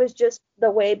think it was just the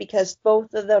way because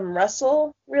both of them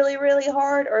wrestle really, really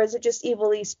hard, or is it just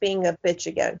Ivelisse being a bitch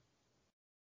again?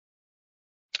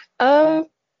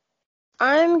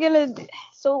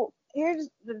 So here's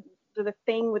the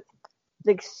thing with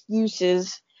the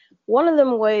excuses. One of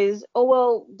them was, oh,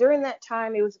 well, during that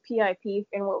time it was a PIP,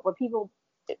 and what people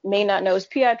may not know is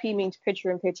PIP means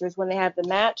picture in pictures, when they have the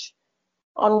match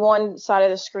on one side of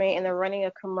the screen and they're running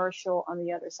a commercial on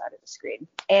the other side of the screen.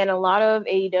 And a lot of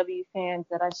AEW fans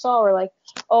that I saw were like,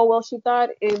 oh, well,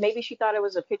 maybe she thought it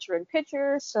was a picture in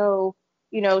picture, so,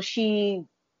 she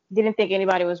didn't think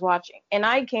anybody was watching. And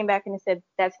I came back and said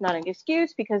that's not an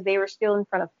excuse because they were still in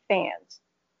front of fans.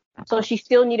 So she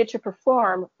still needed to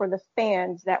perform for the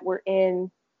fans that were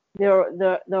in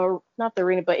the not the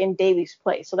arena, but in Daily's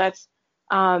Place. So that's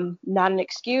not an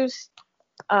excuse.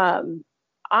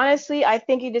 Honestly, I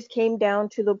think it just came down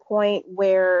to the point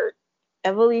where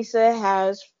Ivelisse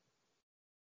has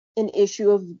an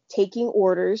issue of taking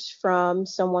orders from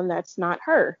someone that's not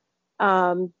her.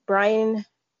 Brian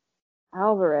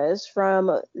Alvarez from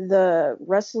the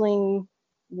wrestling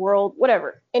world,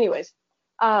 whatever. Anyways,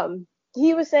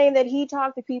 he was saying that he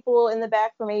talked to people in the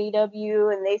back from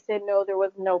AEW and they said no, there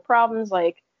was no problems,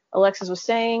 like Alexis was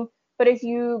saying. But if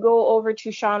you go over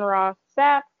to Sean Ross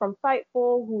Sapp from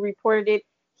Fightful, who reported it,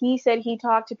 he said he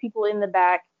talked to people in the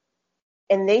back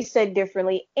and they said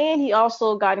differently. And he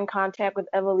also got in contact with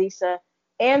Ivelisse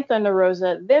and Thunder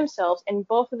Rosa themselves, and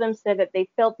both of them said that they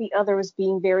felt the other was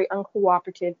being very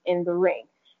uncooperative in the ring.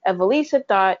 Ivelisse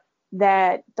thought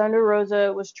that Thunder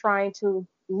Rosa was trying to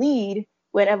lead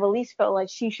when Ivelisse felt like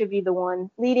she should be the one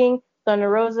leading. Thunder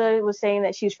Rosa was saying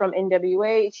that she's from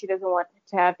NWA. She doesn't want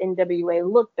to have NWA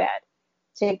look bad.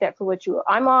 Take that for what you will.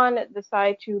 I'm on the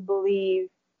side to believe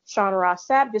Sean Ross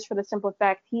Sapp, just for the simple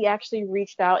fact he actually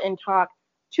reached out and talked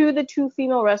to the two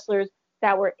female wrestlers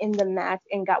that were in the match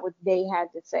and got what they had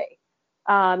to say.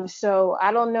 So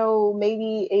I don't know,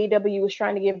 maybe AEW was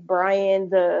trying to give Brian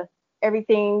the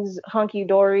everything's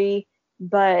hunky-dory,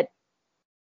 but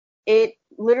it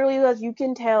literally was, you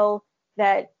can tell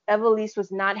that Ivelisse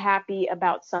was not happy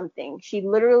about something. She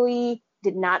literally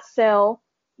did not sell.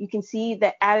 You can see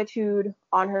the attitude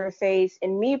on her face.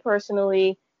 And me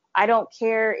personally, I don't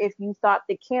care if you thought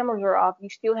the cameras were off. You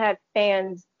still had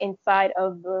fans inside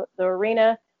of the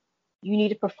arena. You need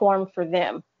to perform for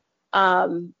them.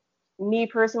 Me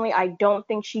personally, I don't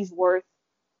think she's worth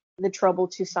the trouble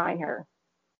to sign her.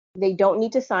 They don't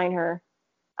need to sign her.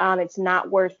 It's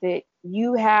not worth it.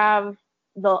 You have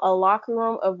a locker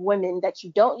room of women that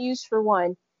you don't use for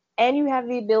one, and you have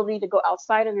the ability to go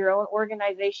outside of your own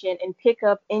organization and pick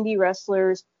up indie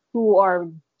wrestlers who are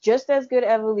just as good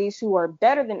as Ivelisse, who are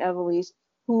better than Ivelisse,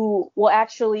 who will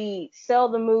actually sell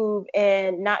the move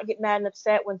and not get mad and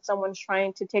upset when someone's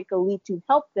trying to take a leap to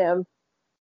help them,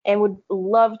 and would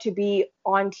love to be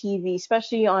on TV,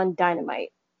 especially on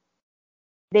Dynamite.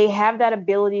 They have that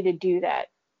ability to do that.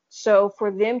 So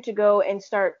for them to go and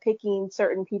start picking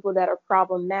certain people that are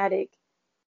problematic,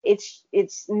 it's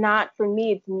not, for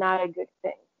me, it's not a good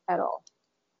thing at all.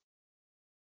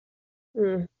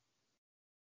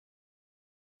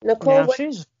 Nicole,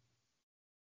 yeah,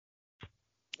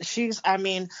 she's I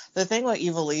mean, the thing with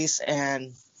Ivelisse,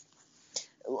 and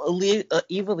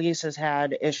Ivelisse has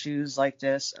had issues like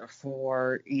this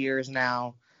for years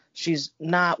now. She's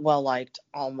not well liked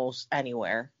almost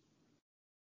anywhere.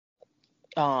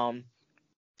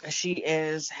 She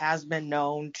has been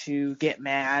known to get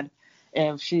mad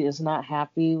if she is not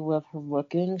happy with her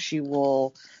looking. She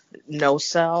will no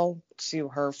sell to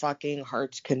her fucking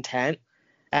heart's content.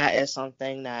 That is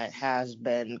something that has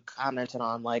been commented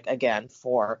on, like, again,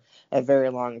 for a very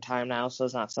long time now. So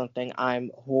it's not something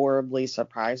I'm horribly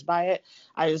surprised by it.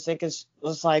 I just think it's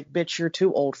like, bitch, you're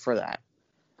too old for that.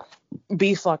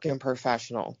 Be fucking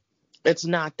professional. It's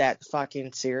not that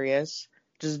fucking serious.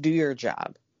 Just do your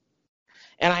job.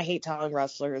 And I hate telling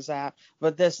wrestlers that,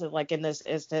 but this is like, in this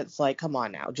instance, like, come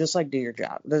on now, just like do your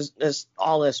job.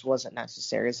 All this wasn't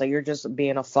necessary. It's like you're just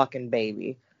being a fucking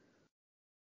baby.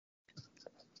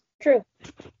 True.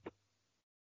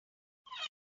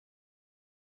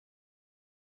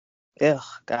 Ugh,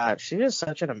 God, she's just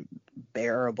such an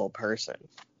unbearable person.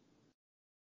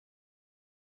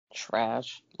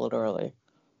 Trash, literally.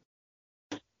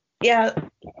 Yeah,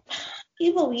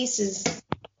 Ivelisse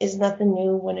is nothing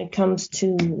new when it comes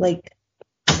to, like,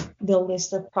 the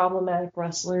list of problematic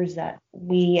wrestlers that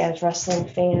we as wrestling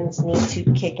fans need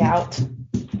to kick out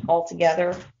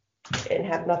altogether and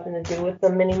have nothing to do with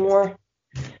them anymore.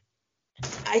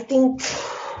 I think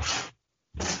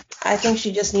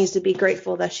she just needs to be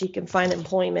grateful that she can find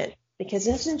employment, because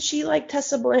isn't she like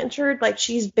Tessa Blanchard? Like,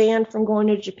 she's banned from going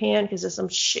to Japan because of some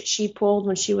shit she pulled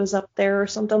when she was up there or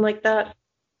something like that.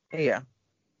 Yeah.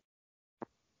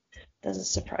 Doesn't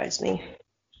surprise me.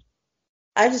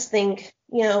 I just think,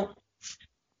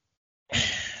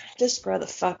 just grow the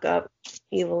fuck up,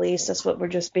 Evilise. That's what we're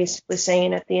just basically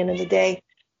saying at the end of the day.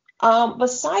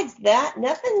 Besides that,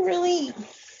 nothing really.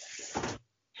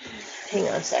 Hang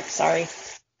on a sec, sorry.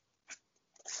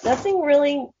 Nothing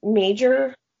really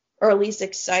major, or at least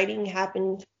exciting,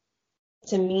 happened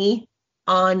to me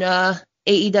on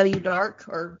AEW Dark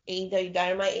or AEW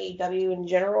Dynamite, AEW in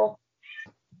general.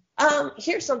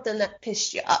 Here's something that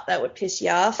would piss you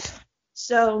off.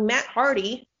 So Matt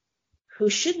Hardy, who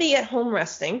should be at home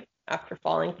resting after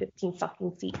falling 15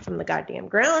 fucking feet from the goddamn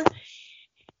ground,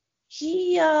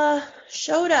 he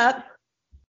showed up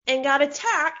and got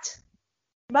attacked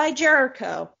by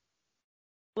Jericho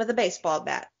with a baseball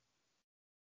bat.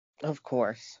 Of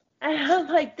course. And I'm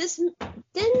like, didn't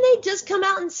they just come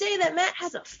out and say that Matt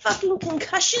has a fucking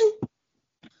concussion?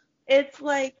 It's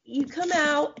like, you come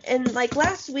out and like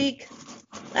last week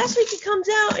he comes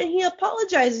out and he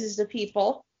apologizes to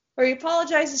people, or he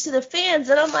apologizes to the fans,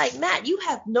 and I'm like, Matt, you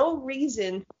have no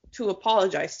reason to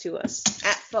apologize to us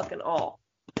at fucking all.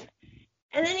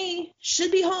 And then he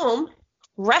should be home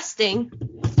resting.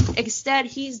 Instead,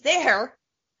 he's there,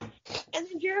 and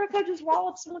then Jericho just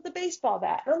wallops him with a baseball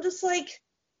bat. And I'm just like,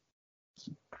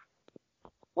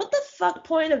 what the fuck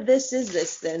point of this is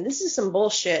this then? This is some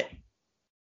bullshit.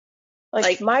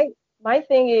 Like my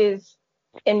thing is,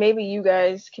 and maybe you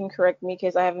guys can correct me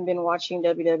because I haven't been watching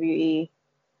WWE,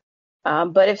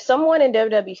 but if someone in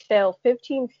WWE fell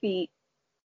 15 feet,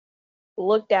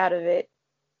 looked out of it,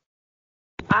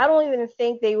 I don't even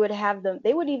think they would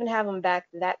even have them back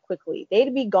that quickly.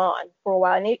 They'd be gone for a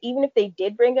while. And even if they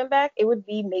did bring them back, it would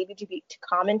be maybe to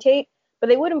commentate, but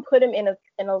they wouldn't put them in a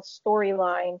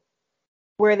storyline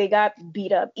where they got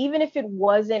beat up, even if it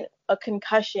wasn't a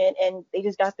concussion and they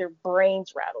just got their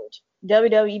brains rattled.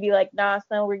 WWE be like, nah,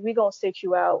 son, we gonna sit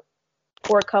you out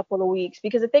for a couple of weeks.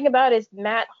 Because the thing about it is,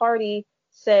 Matt Hardy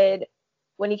said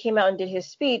when he came out and did his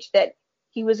speech that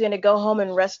he was going to go home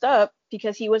and rest up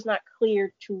because he was not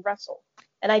cleared to wrestle.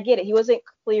 And I get it. He wasn't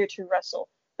cleared to wrestle.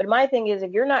 But my thing is,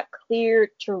 if you're not cleared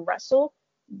to wrestle,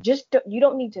 you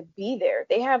don't need to be there.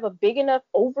 They have a big enough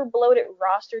overbloated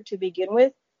roster to begin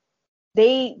with.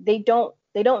 They don't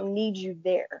need you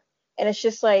there. And it's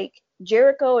just like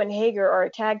Jericho and Hager are a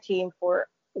tag team for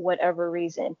whatever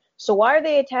reason. So why are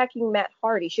they attacking Matt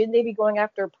Hardy? Shouldn't they be going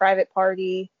after Private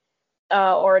Party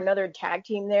or another tag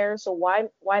team there? So why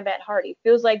Matt Hardy?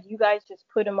 Feels like you guys just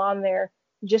put him on there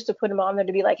just to put him on there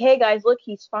to be like, hey guys, look,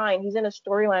 he's fine. He's in a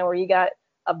storyline where you got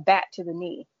a bat to the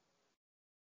knee.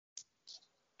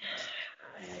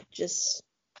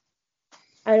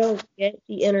 I don't get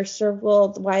the inner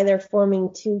circle, why they're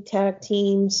forming two tag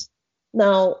teams.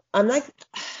 Now, I'm not,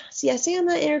 see, I say I'm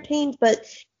not entertained, but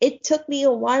it took me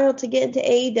a while to get into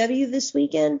AEW this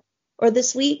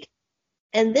week.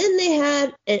 And then they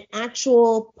had an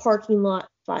actual parking lot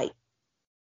fight.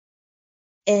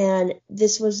 And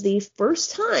this was the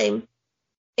first time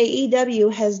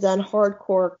AEW has done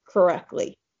hardcore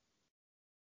correctly.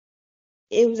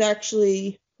 It was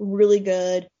actually really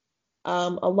good. A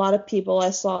lot of people I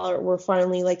saw were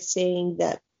finally like saying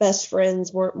that best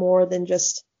friends weren't more than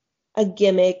just a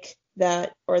gimmick,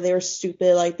 or they were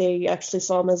stupid. Like, they actually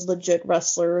saw them as legit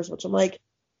wrestlers, which I'm like,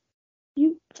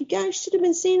 you guys should have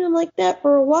been seeing them like that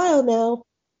for a while now.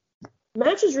 The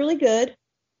match was really good.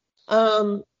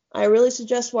 I really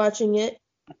suggest watching it.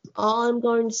 All I'm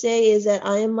going to say is that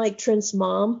I am like Trent's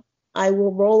mom. I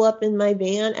will roll up in my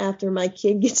van after my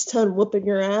kid gets done whooping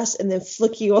her ass and then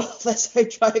flick you off as I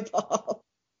drive off.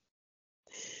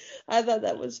 I thought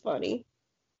that was funny.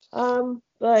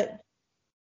 But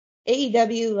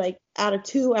AEW, like, out of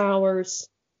 2 hours,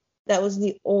 that was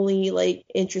the only, like,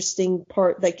 interesting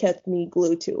part that kept me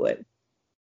glued to it.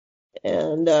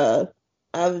 And I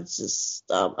was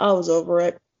over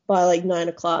it. By, like, 9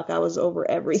 o'clock, I was over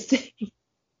everything.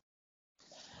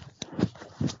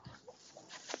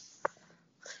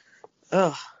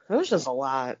 Ugh, it was just a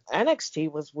lot. NXT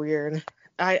was weird.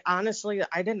 I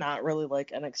did not really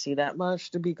like NXT that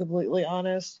much, to be completely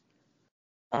honest.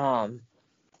 The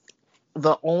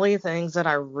only things that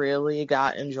I really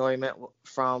got enjoyment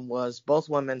from was both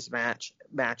women's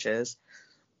matches.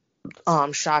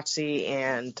 Shotzi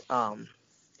and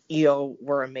Io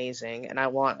were amazing, and I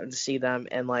wanted to see them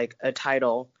in like a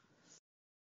title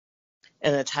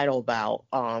bout.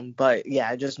 But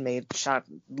yeah,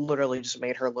 literally just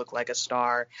made her look like a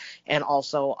star. And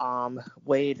also,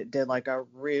 Wade did like a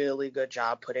really good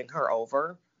job putting her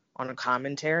over on a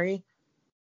commentary.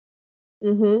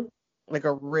 Mm-hmm. Like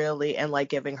and like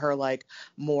giving her like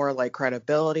more like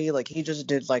credibility. Like he just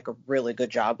did like a really good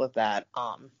job with that.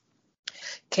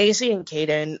 Casey and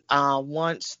Kaden,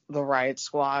 once the Riot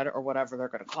Squad or whatever they're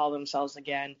gonna call themselves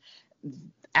again,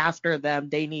 after them,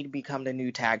 they need to become the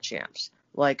new tag champs.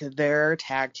 Like their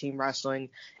tag team wrestling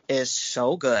is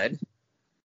so good.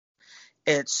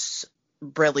 It's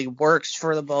really works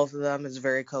for the both of them. It's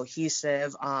very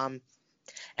cohesive. And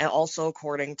also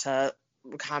according to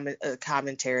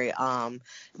commentary,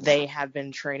 they have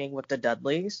been training with the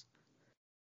Dudleys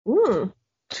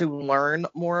to learn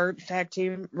more tag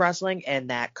team wrestling, and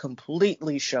that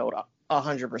completely showed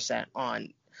 100%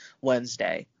 on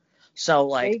Wednesday. So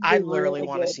like I literally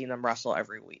want to see them wrestle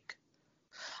every week.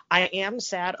 I am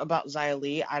sad about Xia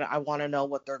Li. I want to know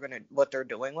what they're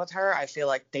doing with her. I feel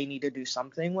like they need to do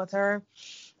something with her,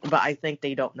 but I think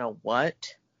they don't know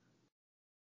what.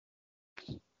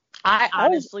 I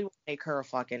honestly would make her a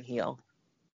fucking heel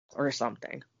or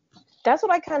something. That's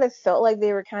what I kind of felt like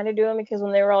they were kind of doing, because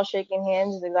when they were all shaking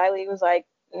hands, Xia Li was like,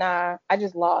 "Nah, I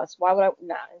just lost. Why would I?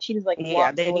 Nah." And she was like,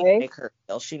 "Yeah, they away. need to make her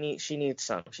heel. She needs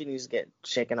to get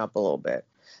shaken up a little bit."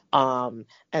 And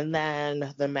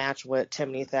then the match with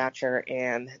Timothy Thatcher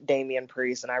and Damian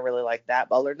Priest, and I really like that.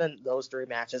 But other than those three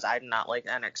matches, I did not like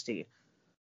NXT.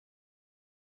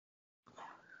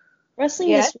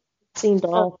 Wrestling this seemed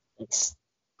all.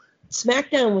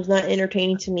 SmackDown was not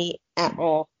entertaining to me at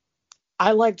all.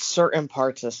 I liked certain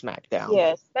parts of SmackDown.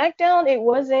 Yeah, SmackDown, it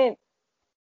wasn't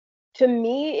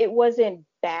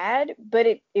bad, but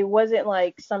it wasn't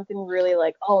like something really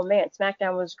like, oh man,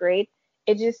 SmackDown was great.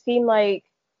 It just seemed like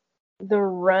the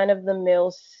run of the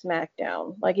mill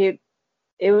SmackDown. Like it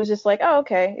was just like, oh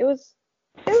okay, it was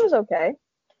okay.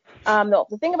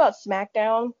 The thing about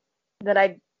SmackDown that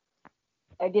I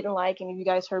didn't like, and if you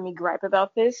guys heard me gripe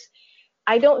about this,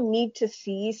 I don't need to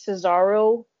see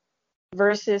Cesaro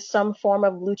versus some form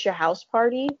of Lucha House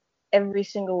Party every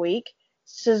single week.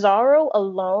 Cesaro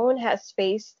alone has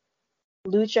faced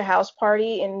Lucha House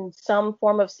Party in some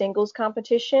form of singles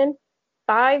competition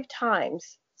 5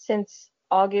 times since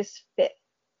August 5th.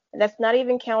 And that's not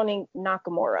even counting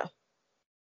Nakamura.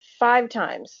 5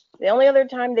 times. The only other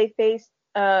time they faced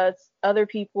other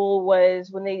people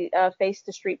was when they faced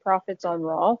the Street Profits on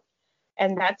Raw.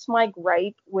 And that's my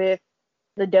gripe with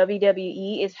the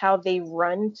WWE, is how they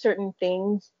run certain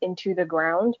things into the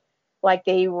ground. Like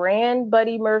they ran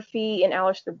Buddy Murphy and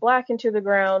Aleister Black into the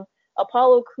ground.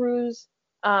 Apollo Crews,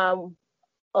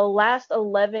 last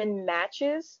 11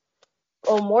 matches,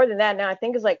 or more than that now, I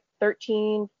think it's like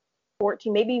 13,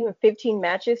 14, maybe even 15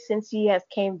 matches since he has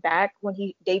came back when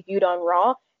he debuted on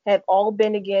Raw, have all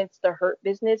been against the Hurt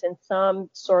Business in some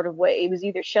sort of way. It was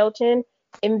either Shelton,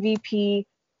 MVP,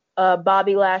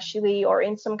 Bobby Lashley, or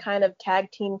in some kind of tag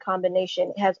team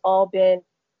combination. It has all been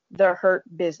the Hurt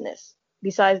Business,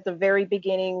 besides the very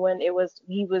beginning when he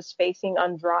was facing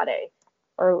Andrade,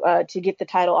 or to get the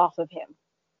title off of him.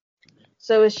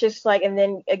 So it's just like, and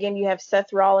then again you have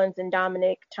Seth Rollins and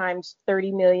Dominic times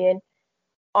 30 million.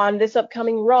 On this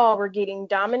upcoming Raw, we're getting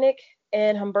Dominic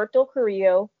and Humberto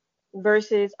Carrillo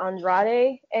versus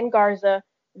Andrade and Garza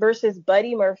versus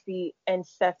Buddy Murphy and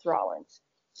Seth Rollins.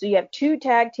 So you have 2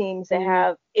 tag teams that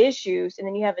have issues, and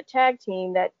then you have a tag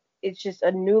team that it's just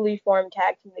a newly formed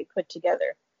tag team they put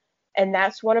together. And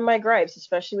that's one of my gripes,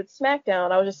 especially with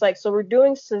SmackDown. I was just like, so we're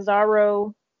doing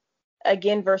Cesaro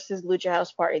again versus Lucha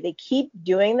House Party. They keep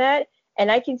doing that, and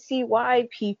I can see why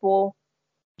people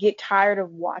get tired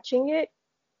of watching it,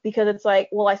 because it's like,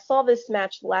 well, I saw this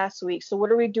match last week, so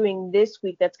what are we doing this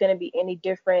week that's going to be any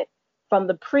different from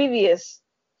the previous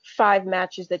 5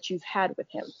 matches that you've had with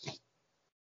him?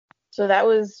 So that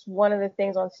was one of the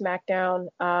things on SmackDown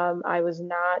I was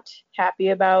not happy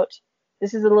about.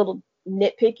 This is a little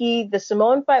nitpicky. The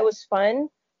Samoan fight was fun,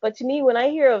 but to me, when I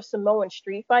hear of Samoan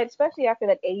street fight, especially after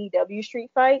that AEW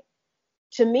street fight,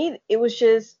 to me, it was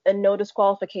just a no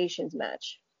disqualifications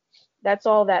match. That's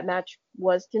all that match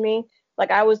was to me.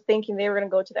 Like, I was thinking they were going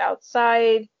to go to the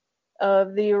outside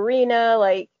of the arena,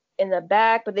 like in the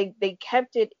back, but they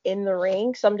kept it in the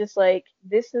ring. So I'm just like,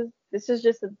 this is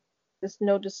just this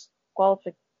no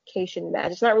disqualification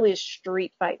match. It's not really a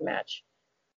street fight match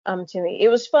to me. It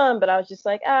was fun, but I was just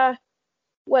like,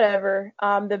 whatever.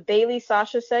 The Bayley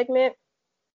Sasha segment,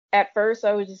 at first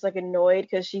I was just like annoyed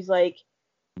because she's like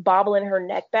bobbling her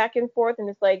neck back and forth, and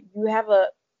it's like, you have a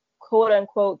quote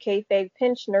unquote kayfabe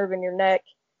pinched nerve in your neck.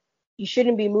 You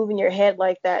shouldn't be moving your head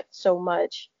like that so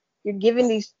much. You're giving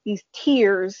these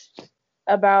tears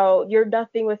about you're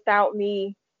nothing without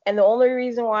me. And the only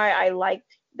reason why I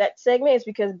liked that segment is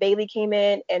because Bayley came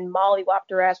in and Molly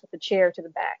whopped her ass with a chair to the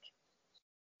back.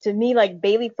 To me, like,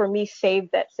 Bayley, for me, saved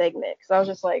that segment. Because I was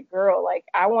just like, girl, like,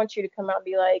 I want you to come out and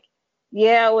be like,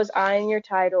 yeah, it was eyeing your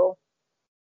title.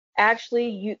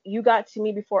 Actually, you got to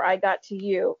me before I got to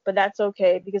you. But that's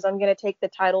okay, because I'm going to take the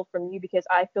title from you because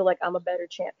I feel like I'm a better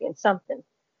champion. Something.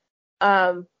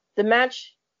 The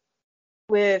match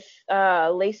with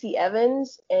Lacey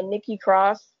Evans and Nikki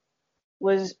Cross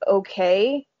was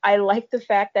okay. I like the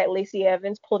fact that Lacey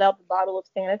Evans pulled out the bottle of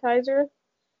sanitizer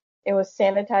and was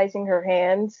sanitizing her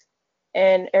hands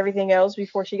and everything else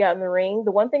before she got in the ring.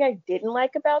 The one thing I didn't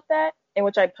like about that, and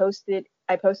which I posted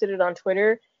it on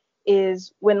Twitter,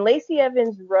 is when Lacey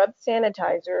Evans rubbed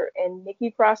sanitizer in Nikki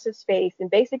Cross's face and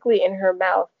basically in her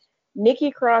mouth,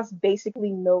 Nikki Cross basically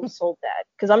no-sold that.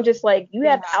 Because I'm just like, you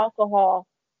have alcohol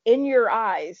in your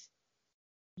eyes.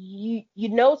 You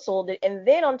no-sold it. And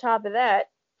then on top of that,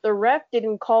 the ref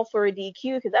didn't call for a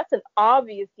DQ because that's an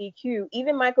obvious DQ.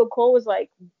 Even Michael Cole was like,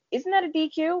 isn't that a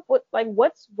DQ?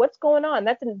 What's going on?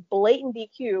 That's a blatant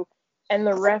DQ. And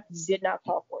the ref did not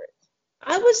call for it.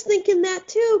 I was thinking that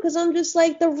too, because I'm just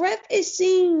like, the ref is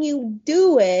seeing you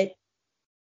do it.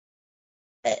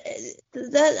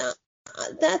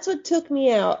 That's what took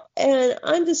me out. And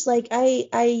I'm just like,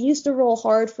 I used to roll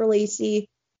hard for Lacey,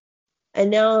 and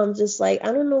now I'm just like,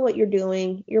 I don't know what you're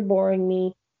doing. You're boring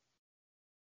me.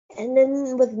 And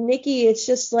then with Nikki, it's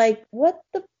just like, what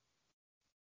the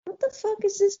fuck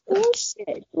is this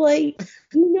bullshit? Like,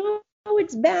 you know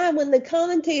it's bad when the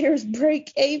commentators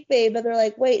break kayfabe, but they're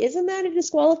like, wait, isn't that a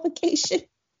disqualification?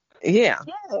 Yeah.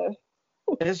 Yeah.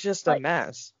 It's just a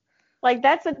mess. Like,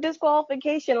 that's a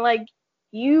disqualification. Like,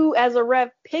 you as a ref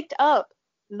picked up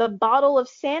the bottle of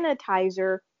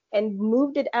sanitizer and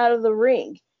moved it out of the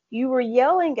ring. You were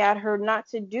yelling at her not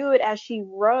to do it as she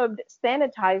rubbed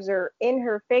sanitizer in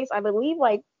her face, I believe,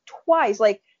 like, twice.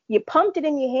 Like, you pumped it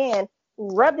in your hand,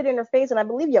 rubbed it in her face, and I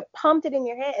believe you pumped it in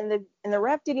your hand, and the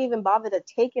ref didn't even bother to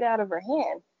take it out of her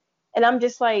hand. And I'm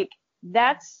just like,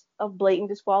 that's a blatant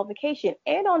disqualification.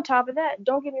 And on top of that,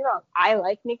 don't get me wrong, I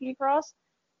like Nikki Cross,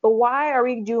 but why are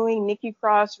we doing Nikki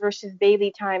Cross versus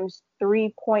Bayley times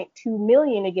 3.2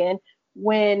 million again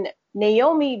when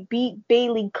Naomi beat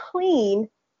Bayley clean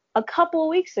a couple of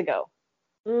weeks ago?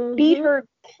 Mm-hmm. Beat her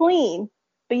clean,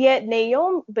 but yet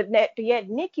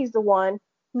Nikki's the one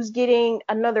who's getting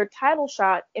another title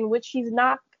shot in which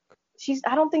I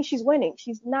don't think she's winning.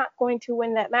 She's not going to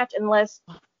win that match unless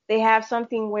they have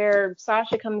something where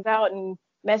Sasha comes out and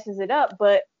messes it up.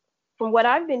 But from what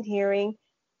I've been hearing,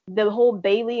 the whole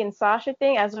Bayley and Sasha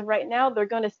thing, as of right now, they're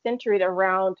going to center it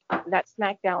around that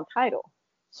SmackDown title.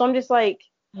 So I'm just like,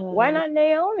 why not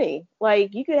Naomi?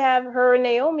 Like, you could have her and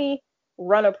Naomi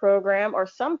run a program or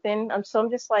something. So I'm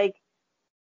just like,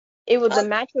 the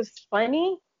match was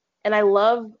funny, and I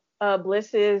love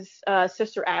Bliss's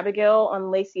sister Abigail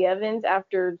on Lacey Evans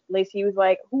after Lacey was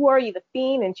like, who are you, the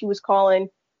Fiend? And she was calling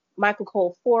Michael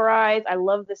Cole Four Eyes. I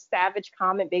love the savage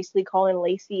comment basically calling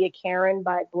Lacey a Karen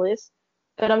by Bliss.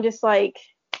 But I'm just like,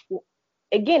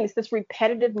 again, it's this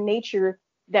repetitive nature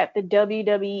that the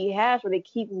WWE has where they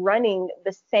keep running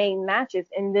the same matches.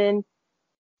 And then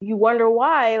you wonder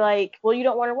why, like, well, you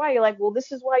don't wonder why. You're like, well,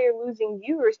 this is why you're losing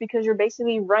viewers, because you're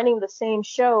basically running the same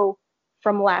show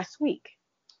from last week.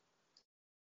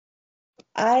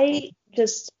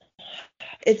 This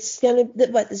is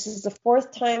the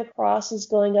fourth time Cross is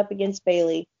going up against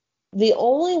Bayley. The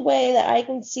only way that I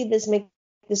can see this make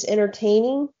this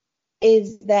entertaining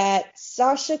is that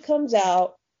Sasha comes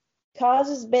out,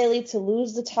 causes Bayley to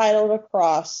lose the title to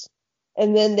Cross,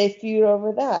 and then they feud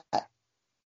over that.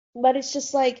 But it's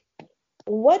just like,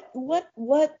 what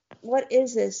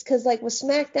is this? Because like with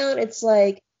SmackDown, it's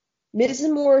like Miz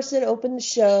and Morrison opened the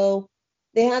show.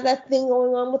 They have that thing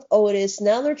going on with Otis.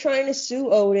 Now they're trying to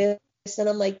sue Otis, and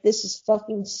I'm like, this is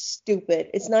fucking stupid.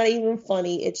 It's not even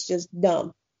funny. It's just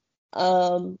dumb.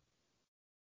 Then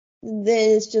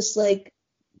it's just like,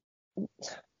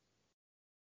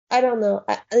 I don't know.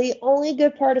 The only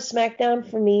good part of SmackDown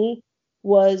for me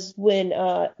was when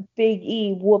Big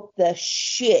E whooped the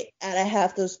shit out of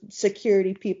half those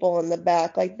security people in the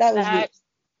back. Like that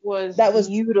was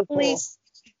beautiful.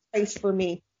 Place for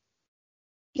me.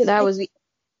 That was.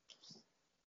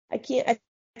 I can't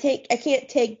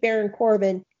take Baron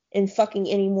Corbin in fucking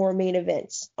any more main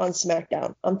events on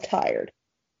SmackDown. I'm tired.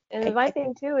 And my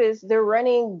thing too is they're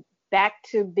running back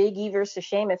to Big E versus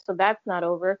Sheamus, so that's not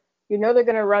over. you know they're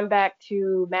going to run back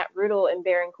to Matt Riddle and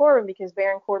Baron Corbin because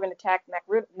Baron Corbin attacked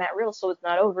Matt Riddle, so it's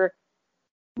not over.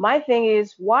 My thing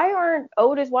is, why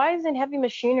isn't Heavy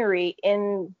Machinery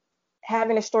in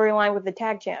having a storyline with the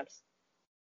tag champs?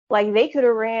 Like, they could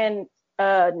have ran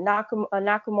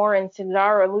Nakamura and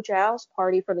Cesaro and Lucha House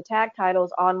Party for the tag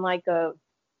titles on, like,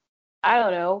 I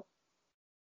don't know,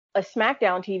 a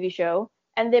SmackDown TV show,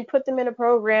 and then put them in a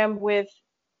program with,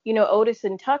 Otis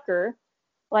and Tucker.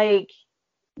 Like,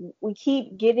 we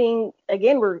keep getting,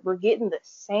 again, we're getting the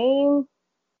same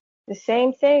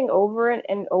thing over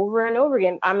and over and over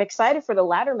again. I'm excited for the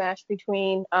ladder match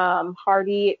between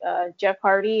Jeff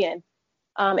Hardy and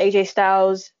AJ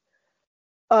Styles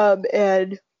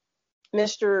and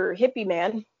Mr. Hippie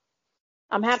Man.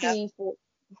 I'm happy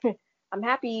I'm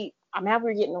happy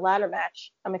we're getting a ladder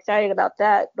match. I'm excited about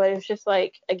that, but it's just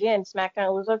like, again,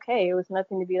 SmackDown was okay. It was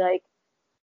nothing to be like,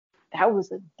 that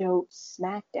was a dope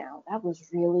SmackDown. That was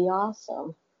really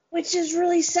awesome. Which is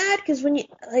really sad because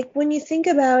when you think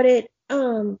about it,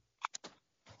 the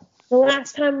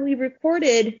last time we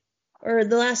recorded, or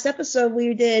the last episode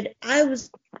we did, I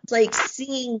was like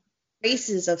seeing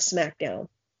traces of SmackDown,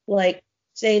 like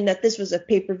saying that this was a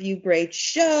pay-per-view grade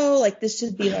show, like this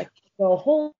should be like a go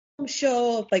home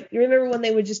show. Like, you remember when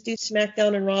they would just do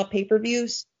SmackDown and Raw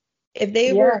pay-per-views? If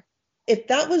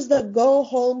that was the go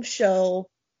home show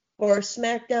for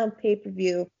SmackDown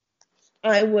pay-per-view,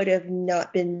 I would have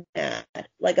not been mad.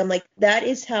 Like, I'm like, that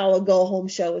is how a go-home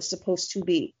show is supposed to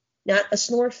be, not a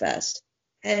snore fest.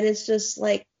 And it's just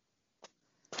like,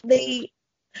 I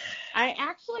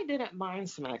actually didn't mind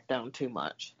SmackDown too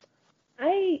much.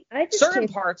 I just certain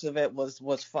parts of it was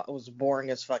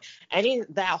boring as fuck.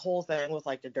 That whole thing with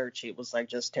like the dirt sheet was like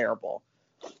just terrible.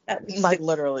 Like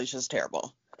literally just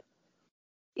terrible.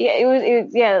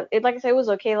 Yeah, like I said, it was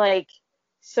okay. Like,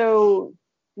 so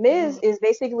Miz is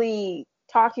basically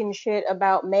talking shit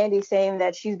about Mandy, saying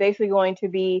that she's basically going to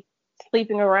be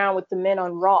sleeping around with the men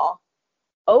on Raw.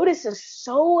 Otis is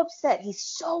so upset. He's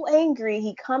so angry.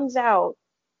 He comes out,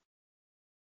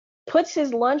 puts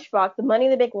his lunchbox, the Money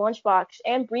in the Bank lunchbox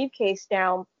and briefcase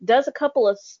down, does a couple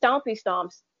of stompy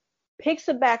stomps, picks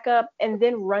it back up, and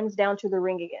then runs down to the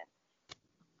ring again.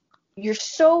 You're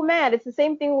so mad. It's the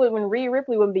same thing when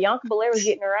Bianca Belair was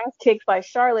getting her ass kicked by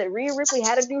Charlotte. Rhea Ripley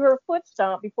had to do her foot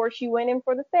stomp before she went in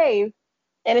for the save.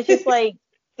 And it's just like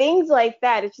things like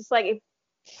that. It's just like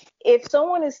if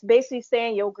someone is basically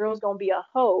saying your girl's gonna be a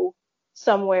hoe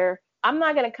somewhere, I'm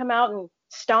not gonna come out and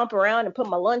stomp around and put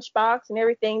my lunchbox and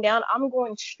everything down. I'm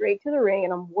going straight to the ring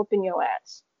and I'm whooping your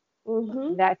ass.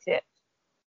 Mm-hmm. That's it.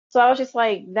 So I was just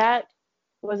like, that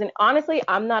wasn't, honestly,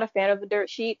 I'm not a fan of the dirt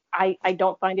sheet. I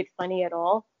don't find it funny at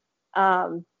all.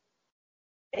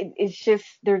 It's just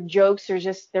their jokes are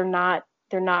just they're not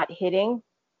hitting.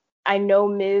 I know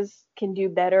Miz can do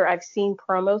better. I've seen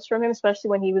promos from him,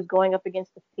 especially when he was going up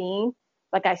against the Fiend.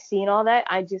 Like, I've seen all that.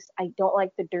 I don't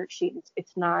like the dirt sheet.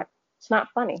 It's not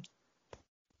funny.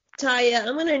 Taya,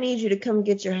 I'm gonna need you to come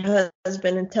get your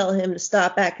husband and tell him to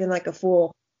stop acting like a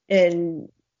fool. And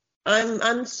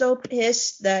I'm so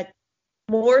pissed that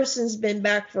Morrison's been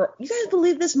back for, you guys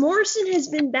believe this? Morrison has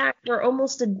been back for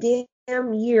almost a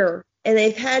damn year, and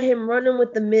they've had him running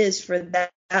with the Miz for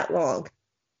that long.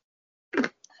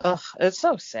 Ugh, it's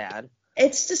so sad.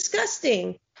 It's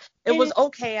disgusting. It was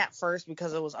okay at first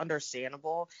because it was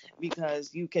understandable,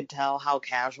 because you could tell how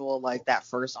casual like that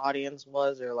first audience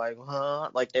was. They're like,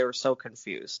 huh? Like, they were so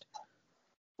confused.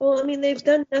 Well, I mean, they've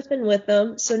done nothing with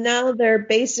them, so now they're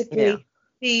basically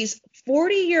these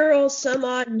 40-year-old some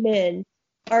odd men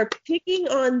are picking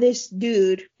on this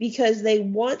dude because they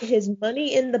want his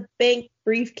Money in the Bank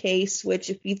briefcase, which,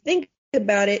 if you think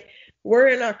about it, we're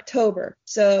in October.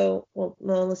 So, well,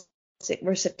 let's see,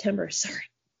 we're September. Sorry.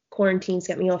 Quarantine's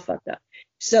got me all fucked up.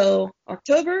 So,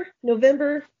 October,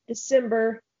 November,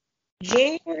 December,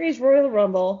 January is Royal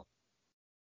Rumble.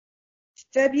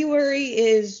 February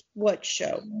is what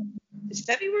show? Is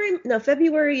February? No,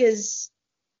 February is...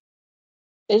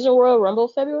 Isn't Royal Rumble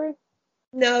February?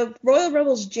 No, Royal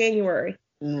Rumble's January.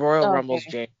 Royal Rumble's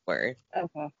January.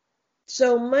 Okay.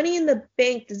 So Money in the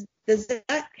Bank, does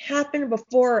that happen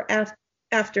before or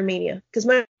after Mania? Because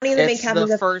Money in the Bank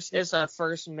happens It's the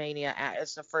first Mania.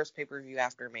 It's the first pay-per-view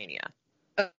after Mania.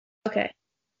 Okay.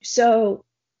 So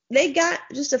they got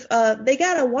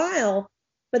a while,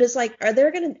 but it's like, are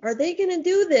they gonna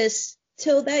do this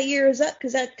till that year is up?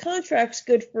 Because that contract's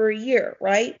good for a year,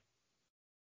 right?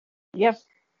 Yep.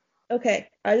 Okay,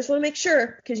 I just want to make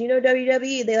sure, because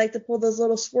WWE, they like to pull those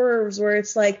little swerves where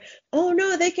it's like, oh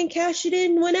no, they can cash it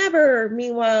in whenever.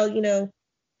 Meanwhile,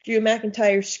 Drew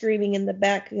McIntyre screaming in the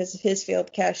back because of his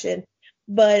failed cash in.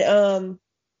 But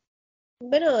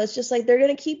But no, it's just like they're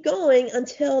gonna keep going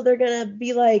until they're gonna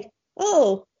be like,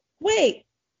 oh, wait,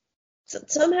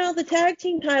 somehow the tag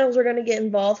team titles are gonna get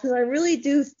involved because I really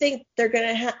do think they're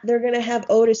gonna have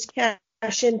Otis cash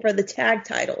in for the tag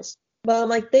titles. But I'm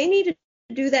like, they need to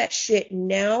do that shit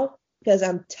now because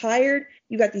I'm tired.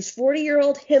 You got these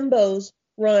 40-year-old himbos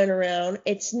running around.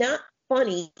 It's not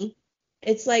funny.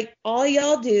 It's like all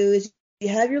y'all do is you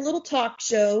have your little talk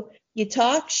show, you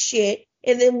talk shit,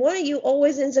 and then one of you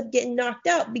always ends up getting knocked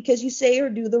out because you say or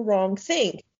do the wrong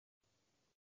thing.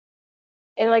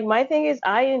 And like my thing is,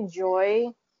 I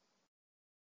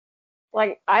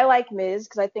like Miz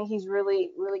because I think he's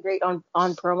really really great on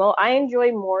promo. I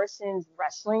enjoy Morrison's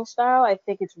wrestling style. I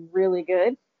think it's really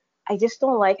good. I just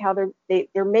don't like how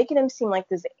they're making him seem like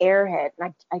this airhead,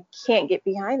 and I can't get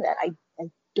behind that. I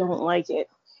don't like it.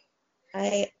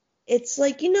 It's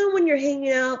like, when you're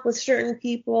hanging out with certain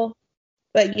people,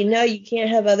 but you can't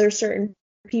have other certain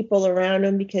people around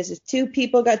them because if two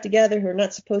people got together who are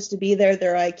not supposed to be there,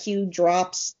 their IQ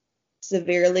drops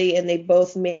severely and they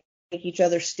both make each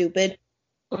other stupid.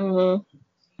 Mm-hmm.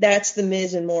 That's the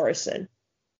Miz and Morrison.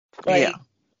 Like,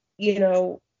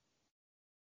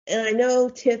 and I know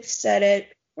Tiff said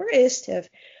it. Where is Tiff?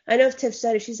 I know if Tiff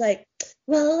said it, she's like,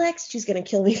 well, Alexis, she's going to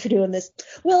kill me for doing this.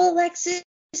 Well, Alexis,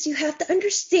 you have to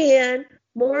understand,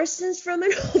 Morrison's from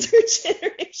an older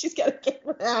generation. She's got to get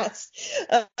my ass.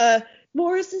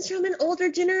 Morrison's from an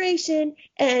older generation,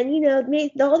 and,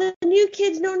 all the new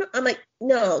kids don't know. I'm like,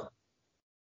 no.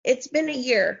 It's been a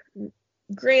year.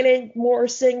 Granted,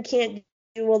 Morrison can't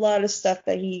do a lot of stuff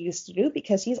that he used to do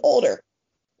because he's older.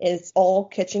 It's all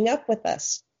catching up with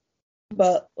us.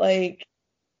 But, like,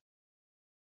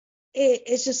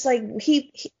 it's just like,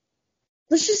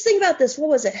 let's just think about this. What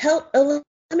was it?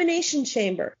 Elimination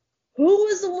Chamber. Who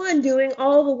was the one doing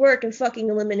all the work in fucking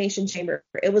Elimination Chamber?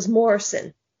 It was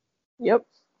Morrison. Yep.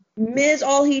 Miz,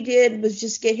 all he did was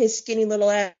just get his skinny little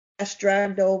ass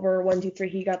dragged over. 1, 2, 3,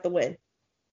 he got the win.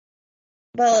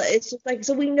 Well, it's just like,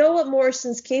 so we know what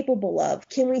Morrison's capable of.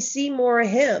 Can we see more of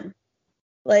him?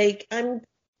 Like, I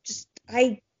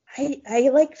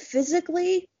like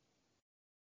physically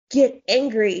get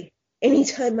angry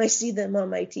anytime I see them on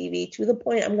my TV to the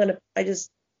point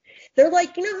they're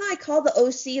like, how I call the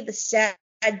OC the sad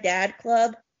dad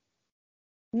club?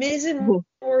 Miz and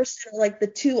Morrison are like the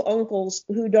two uncles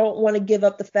who don't want to give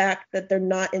up the fact that they're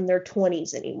not in their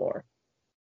 20s anymore.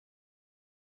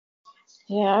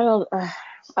 Yeah,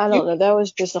 I don't know. That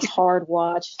was just a hard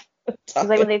watch. Because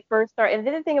like when they first started, and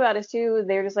then the thing about it too,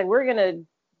 they're just like, we're gonna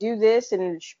do this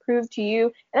and prove to you.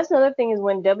 And that's another thing is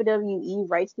when WWE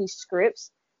writes these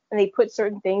scripts and they put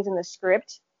certain things in the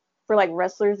script for like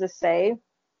wrestlers to say,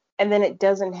 and then it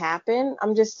doesn't happen.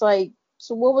 I'm just like,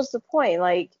 so what was the point?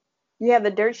 Like, you have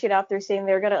the dirt shit out there saying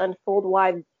they're gonna unfold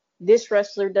why this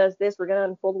wrestler does this, we're gonna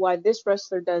unfold why this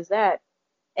wrestler does that,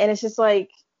 and it's just like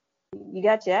you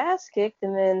got your ass kicked,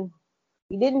 and then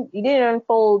you didn't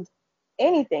unfold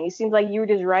anything. It seems like you were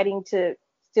just writing to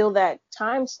fill that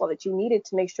time slot that you needed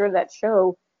to make sure that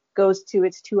show goes to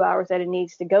its 2 hours that it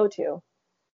needs to go to.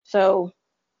 So,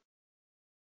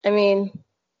 I mean,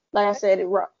 like I said,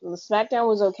 the SmackDown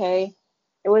was okay.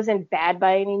 It wasn't bad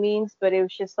by any means, but it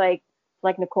was just like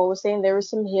Nicole was saying, there were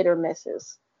some hit or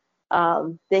misses.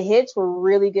 The hits were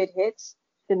really good hits.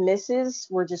 The misses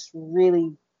were just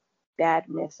really bad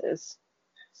misses.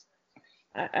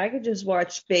 I could just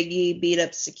watch Big E beat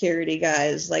up security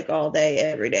guys like all day,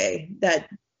 every day. That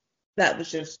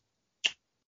was just.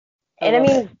 And I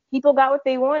mean, people got what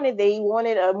they wanted. They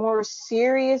wanted a more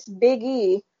serious Big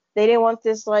E. They didn't want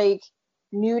this like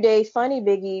New Day funny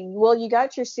Big E. Well, you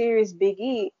got your serious Big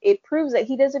E. It proves that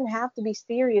he doesn't have to be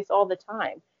serious all the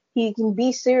time. He can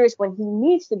be serious when he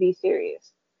needs to be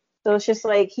serious. So it's just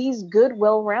like he's good,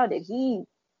 well-rounded.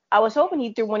 I was hoping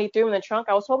when he threw him in the trunk,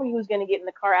 I was hoping he was going to get in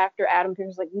the car after Adam Pearce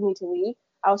was like, you need to leave.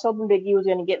 I was hoping Big E was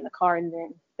going to get in the car and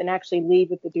then actually leave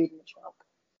with the dude in the trunk.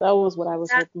 That was what I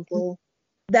was hoping for.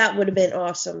 That would have been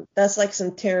awesome. That's like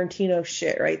some Tarantino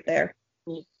shit right there.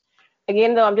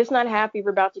 Again, though, I'm just not happy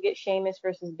we're about to get Sheamus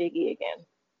versus Big E again.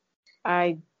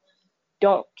 I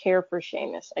don't care for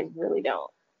Sheamus. I really don't.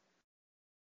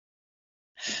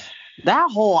 That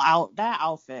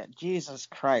outfit, Jesus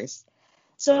Christ.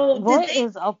 So what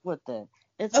is up with it?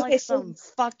 It's okay, like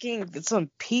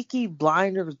some Peaky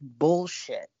Blinders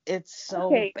bullshit. It's so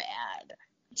bad.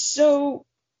 So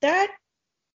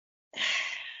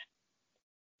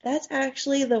that's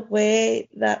actually the way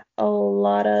that a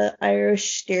lot of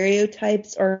Irish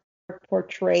stereotypes are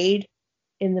portrayed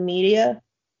in the media.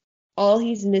 All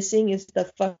he's missing is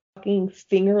the fucking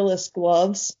fingerless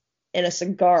gloves and a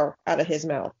cigar out of his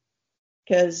mouth.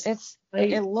 Because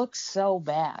it looks so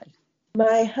bad.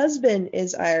 My husband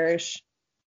is Irish,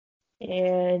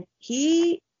 and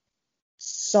he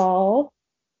saw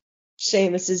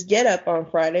Sheamus's get up on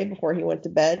Friday before he went to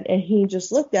bed, and he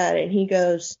just looked at it and he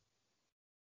goes,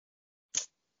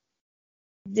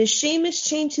 "Does Sheamus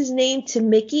change his name to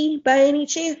Mickey by any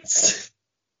chance?"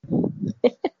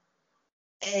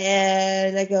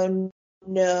 And I go,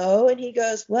 "No." And he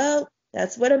goes, "Well,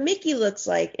 that's what a Mickey looks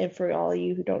like." And for all of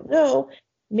you who don't know,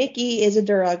 Mickey is a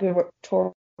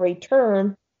derogatory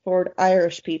term toward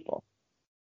Irish people,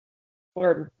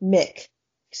 or Mick,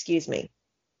 excuse me.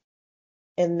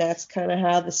 And that's kind of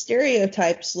how the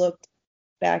stereotypes looked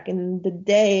back in the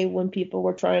day when people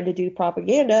were trying to do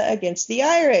propaganda against the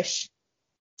Irish.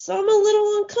 So I'm a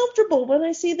little uncomfortable when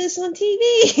I see this on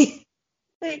TV.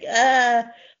 Like,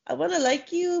 I want to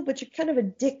like you, but you're kind of a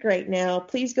dick right now.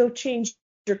 Please go change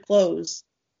your clothes.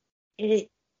 And it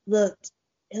looks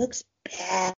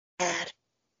bad,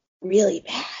 really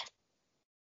bad.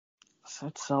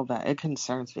 That's so bad. It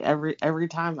concerns me. Every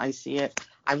time I see it,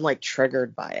 I'm like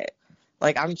triggered by it.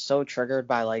 Like I'm so triggered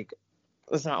by like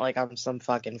it's not like I'm some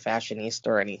fucking fashionista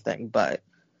or anything, but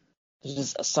it's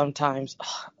just sometimes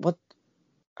what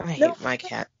I hate my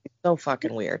cat. It's so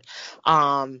fucking weird.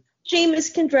 Sheamus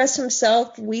can dress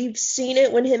himself. We've seen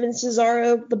it when him and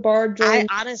Cesaro the Bar joined.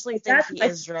 I honestly think he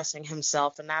is dressing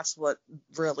himself, and that's what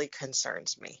really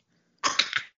concerns me.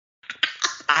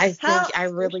 I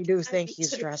really do think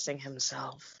he's dressing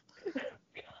himself.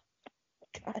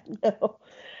 God, no.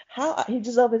 How he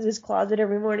just opens his closet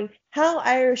every morning. How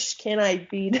Irish can I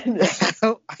be today?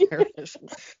 How Irish?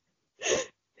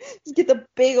 Just get the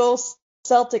big old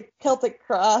Celtic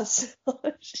cross. Oh,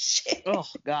 shit. Oh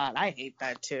God, I hate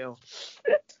that too.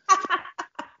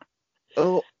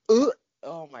 Oh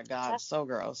my God, so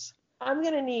gross. I'm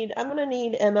gonna need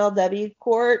MLW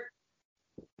court.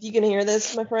 If you can hear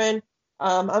this, my friend,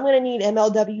 I'm gonna need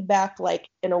MLW back like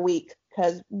in a week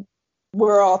because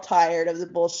we're all tired of the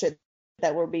bullshit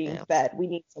that we're being fed. We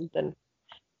need something.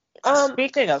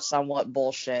 Speaking of somewhat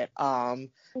bullshit,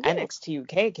 NXT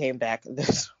UK came back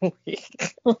this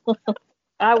week.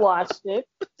 I watched it.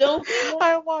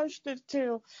 I watched it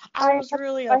too. I was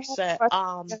really upset.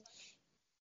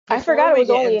 I forgot it was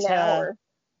only an hour.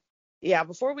 Yeah,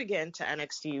 before we get into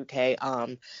NXT UK,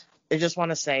 I just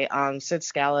want to say, Sid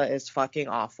Scala is fucking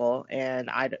awful, and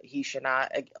he should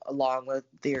not, along with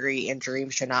Theory and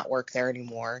Dream, should not work there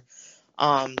anymore.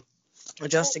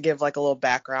 Just to give like a little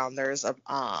background, there's a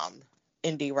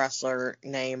indie wrestler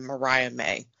named Mariah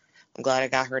May. I'm glad I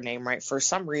got her name right. For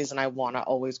some reason, I want to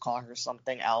always call her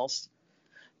something else,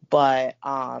 but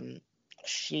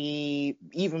she,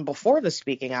 even before the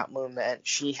Speaking Out movement,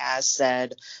 she has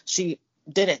said she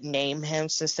didn't name him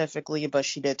specifically, but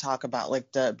she did talk about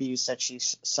like the abuse that she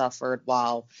suffered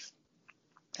while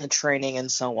training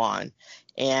and so on,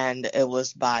 and it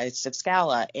was by Sid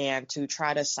Scala. And to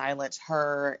try to silence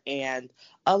her and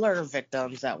other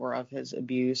victims that were of his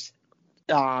abuse,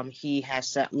 he has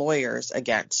sent lawyers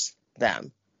against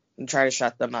them and try to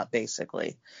shut them up,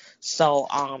 basically. So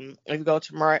if you go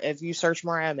to if you search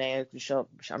Mariah May,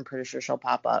 I'm pretty sure she'll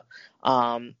pop up.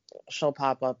 She'll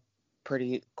pop up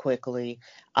pretty quickly.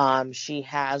 She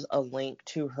has a link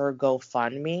to her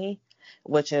GoFundMe,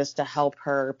 which is to help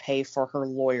her pay for her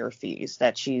lawyer fees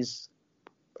that she's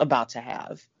about to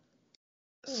have,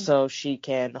 so she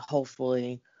can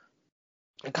hopefully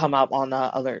come up on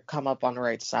the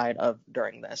right side of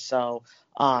during this. So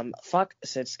fuck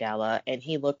Sid Scala, and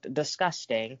he looked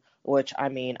disgusting, which I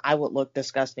mean I would look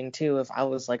disgusting too if I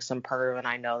was like some perv and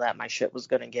I know that my shit was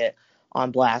gonna get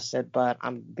on blasted, but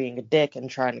I'm being a dick and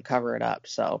trying to cover it up.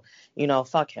 So,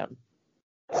 fuck him.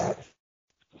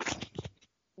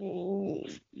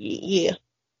 Yeah.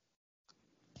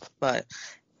 But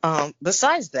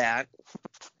besides that,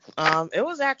 it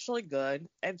was actually good.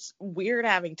 It's weird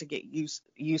having to get used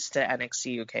to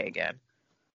NXT UK again.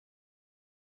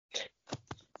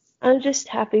 I'm just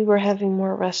happy we're having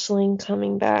more wrestling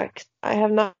coming back. I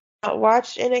have not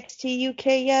watched NXT UK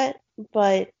yet,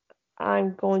 but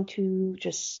I'm going to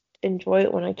just enjoy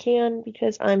it when I can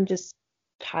because I'm just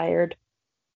tired.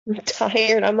 I'm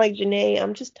tired. I'm like Janae.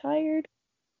 I'm just tired.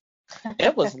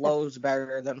 It was loads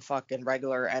better than fucking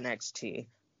regular NXT.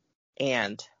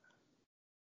 And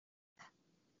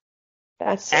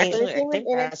that's actually, I think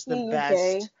that's the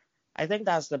best. I think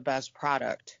that's the best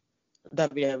product,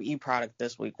 WWE product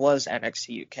this week was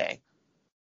NXT UK.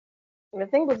 The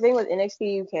thing with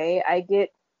NXT UK, I get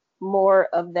more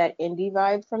of that indie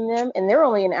vibe from them, and they're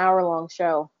only an hour-long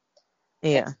show.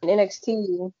 Yeah. And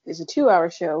NXT is a 2-hour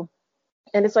show.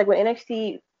 And it's like when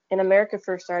NXT in America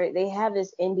first started, they have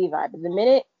this indie vibe. The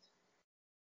minute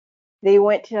they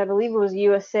went to, I believe it was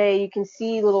USA. You can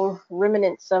see little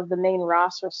remnants of the main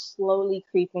roster slowly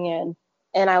creeping in.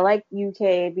 And I like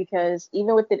UK because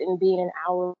even with it being an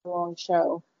hour-long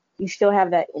show, you still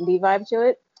have that indie vibe to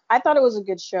it. I thought it was a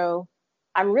good show.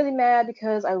 I'm really mad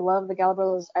because I love the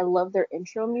Galabros. I love their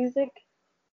intro music.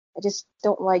 I just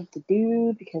don't like the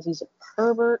dude because he's a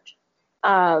pervert.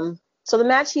 So the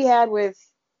match he had with,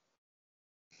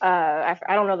 I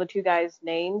don't know the two guys'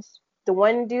 names. The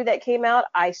one dude that came out,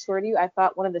 I swear to you, I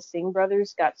thought one of the Singh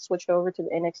brothers got switched over to the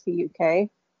NXT UK.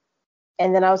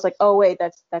 And then I was like, oh wait,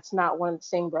 that's not one of the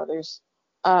Singh brothers.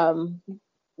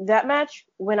 That match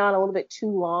went on a little bit too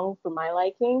long for my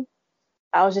liking.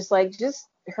 I was just like, just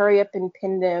hurry up and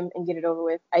pin them and get it over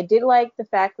with. I did like the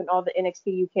fact when all the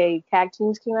NXT UK tag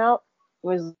teams came out, I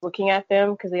was looking at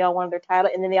them because they all wanted their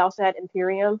title, and then they also had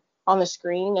Imperium on the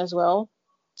screen as well.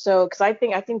 So, because I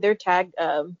think their tag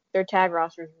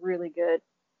roster is really good.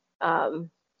 I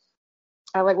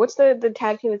like, what's the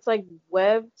tag team? It's like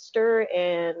Webster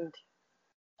and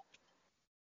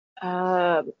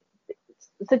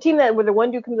it's the team where the one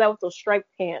dude comes out with those striped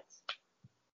pants.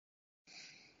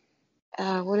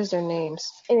 What is their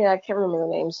names? Anyway, I can't remember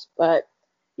the names, but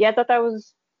yeah, I thought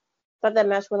that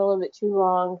match went a little bit too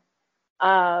long.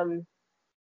 I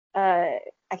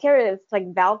can't remember. It's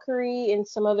like Valkyrie and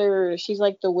some other. She's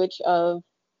like the witch of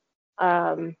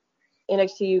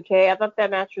NXT UK. I thought that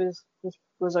match was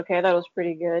okay. I thought it was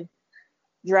pretty good.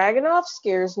 Dragunov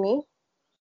scares me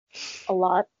a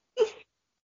lot.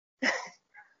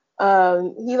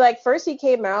 He first he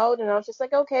came out and I was just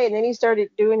like, okay, and then he started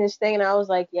doing his thing and I was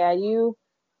like, yeah, you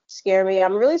scare me.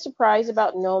 I'm really surprised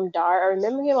about Noam Dar. I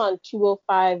remember him on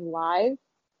 205 Live.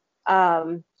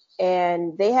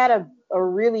 And they had a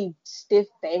really stiff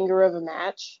banger of a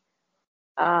match.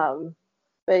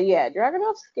 But yeah,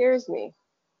 Dragunov scares me.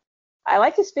 I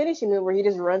like his finishing move where he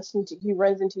just runs into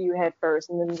you head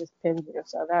first and then just pins you.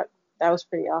 So that was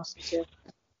pretty awesome too.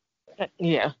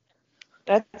 Yeah.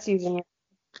 That's even.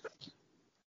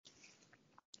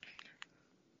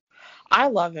 I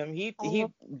love him. He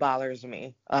bothers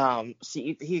me.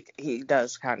 See, he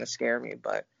does kind of scare me,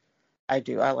 but I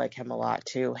like him a lot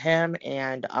too. Him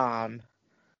and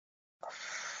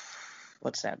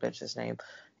what's that bitch's name?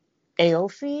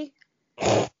 Aofi?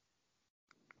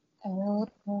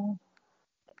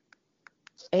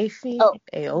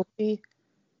 Aofi?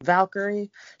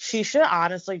 Valkyrie? She should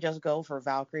honestly just go for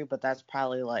Valkyrie, but that's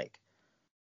probably like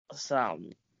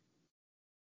some.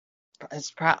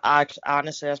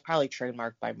 Honestly, that's probably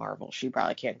trademarked by Marvel. She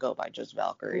probably can't go by just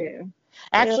Valkyrie. Yeah.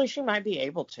 Actually, she might be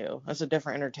able to. It's a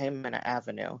different entertainment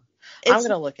avenue. I'm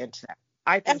gonna look into that.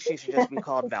 I think she should just be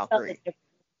called Valkyrie.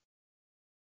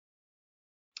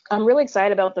 I'm really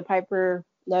excited about the Piper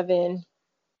Niven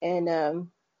and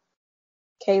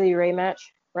Kaylee Ray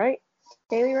match, right?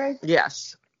 Kaylee Ray?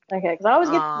 Yes. Okay, because I always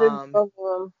get both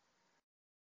of them.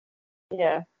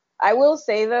 Yeah. I will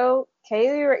say though,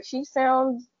 Kaylee Ray, she's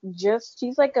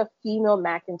like a female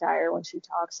McIntyre when she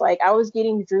talks. Like I was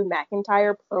getting Drew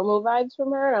McIntyre promo vibes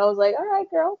from her, and I was like, all right,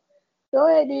 girl, go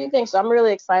ahead, do your thing. So I'm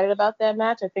really excited about that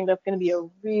match. I think that's going to be a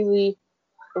really,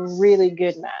 really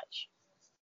good match.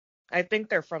 I think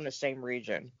they're from the same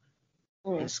region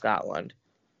in Scotland,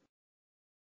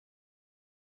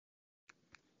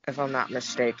 if I'm not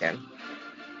mistaken.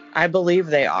 I believe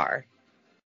they are.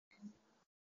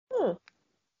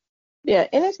 Yeah,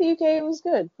 NXT UK was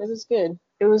good. It was good.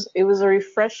 It was a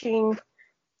refreshing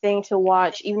thing to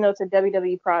watch, even though it's a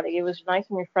WWE product. It was nice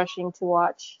and refreshing to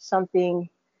watch something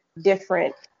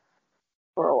different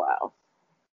for a while,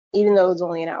 even though it was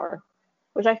only an hour.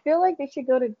 Which I feel like they should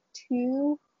go to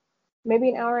 2, maybe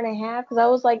an hour and a half. Because I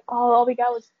was like, oh, all we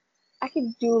got was I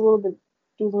could do a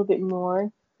little bit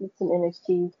more with some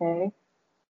NXT UK.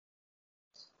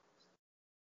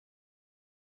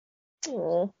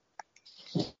 Oh.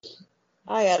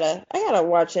 I gotta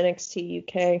watch NXT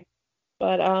UK.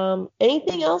 But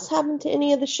anything else happen to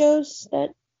any of the shows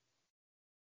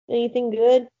anything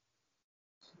good?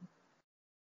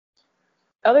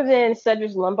 Other than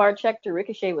Cedric's lumbar check to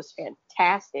Ricochet was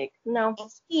fantastic. No.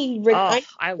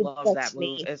 I love that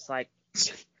move. It's like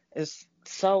it's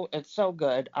so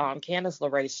good. Candice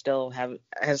LeRae still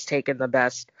has taken the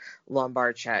best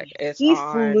lumbar check. He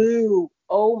flew.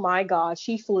 Oh my god,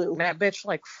 she flew. That bitch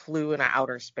flew into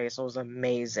outer space. It was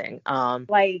amazing.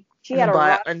 She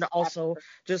had and also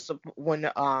just when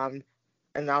and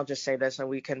I'll just say this and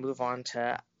we can move on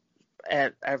to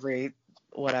every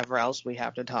whatever else we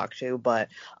have to talk to, but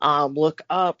look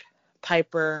up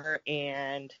Piper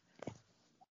and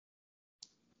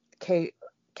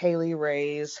Kaylee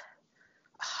Ray's,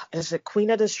 is it Queen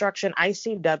of Destruction,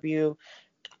 ICW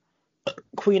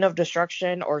Queen of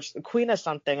Destruction or Queen of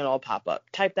something, and it'll pop up.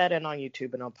 Type that in on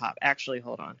YouTube and it'll pop. Actually,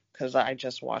 hold on, because I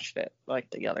just watched it like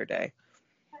the other day.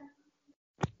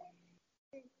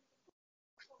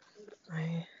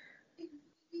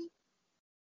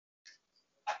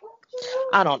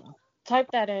 I don't know.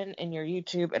 Type that in your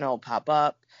YouTube and it'll pop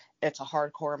up. It's a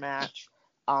hardcore match.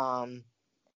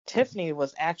 Tiffany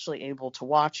was actually able to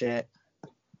watch it.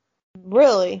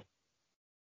 Really?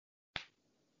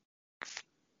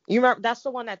 You remember? That's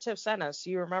the one that Tiff sent us.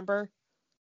 You remember?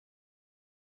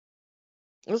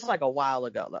 It was like a while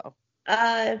ago, though.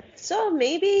 So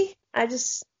maybe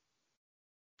it's,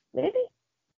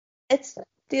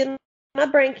 dude, my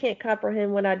brain can't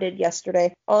comprehend what I did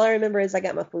yesterday. All I remember is I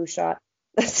got my flu shot.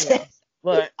 That's it.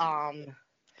 But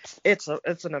it's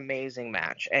an amazing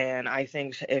match, and I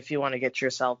think if you want to get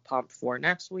yourself pumped for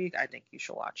next week, I think you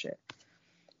should watch it.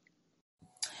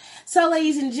 So,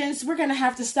 ladies and gents, we're going to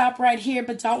have to stop right here,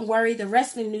 but don't worry, the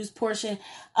wrestling news portion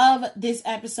of this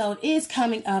episode is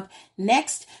coming up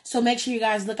next. So make sure you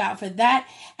guys look out for that.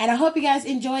 And I hope you guys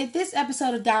enjoyed this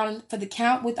episode of Down for the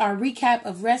Count with our recap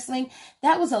of wrestling.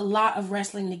 That was a lot of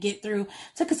wrestling to get through. It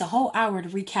took us a whole hour to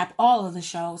recap all of the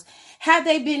shows. Had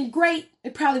they been great,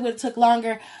 it probably would have took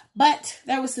longer, but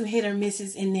there was some hit or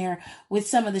misses in there with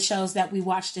some of the shows that we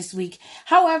watched this week.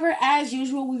 However, as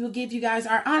usual, we will give you guys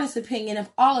our honest opinion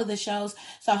of all of the shows.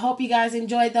 So I hope you guys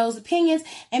enjoyed those opinions,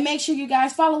 and make sure you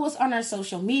guys follow us on our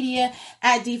social media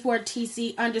at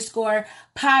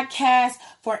D4TC_podcast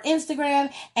for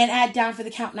Instagram, and at Down for the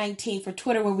Count 19 for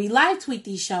Twitter, where we live tweet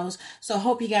these shows. So I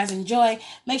hope you guys enjoy.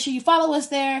 Make sure you follow us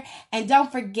there, and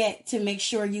don't forget to make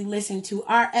sure you listen to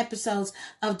our episodes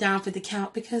of Down for the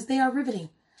Count, because they are riveting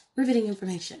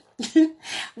information.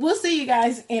 We'll see you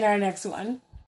guys in our next one.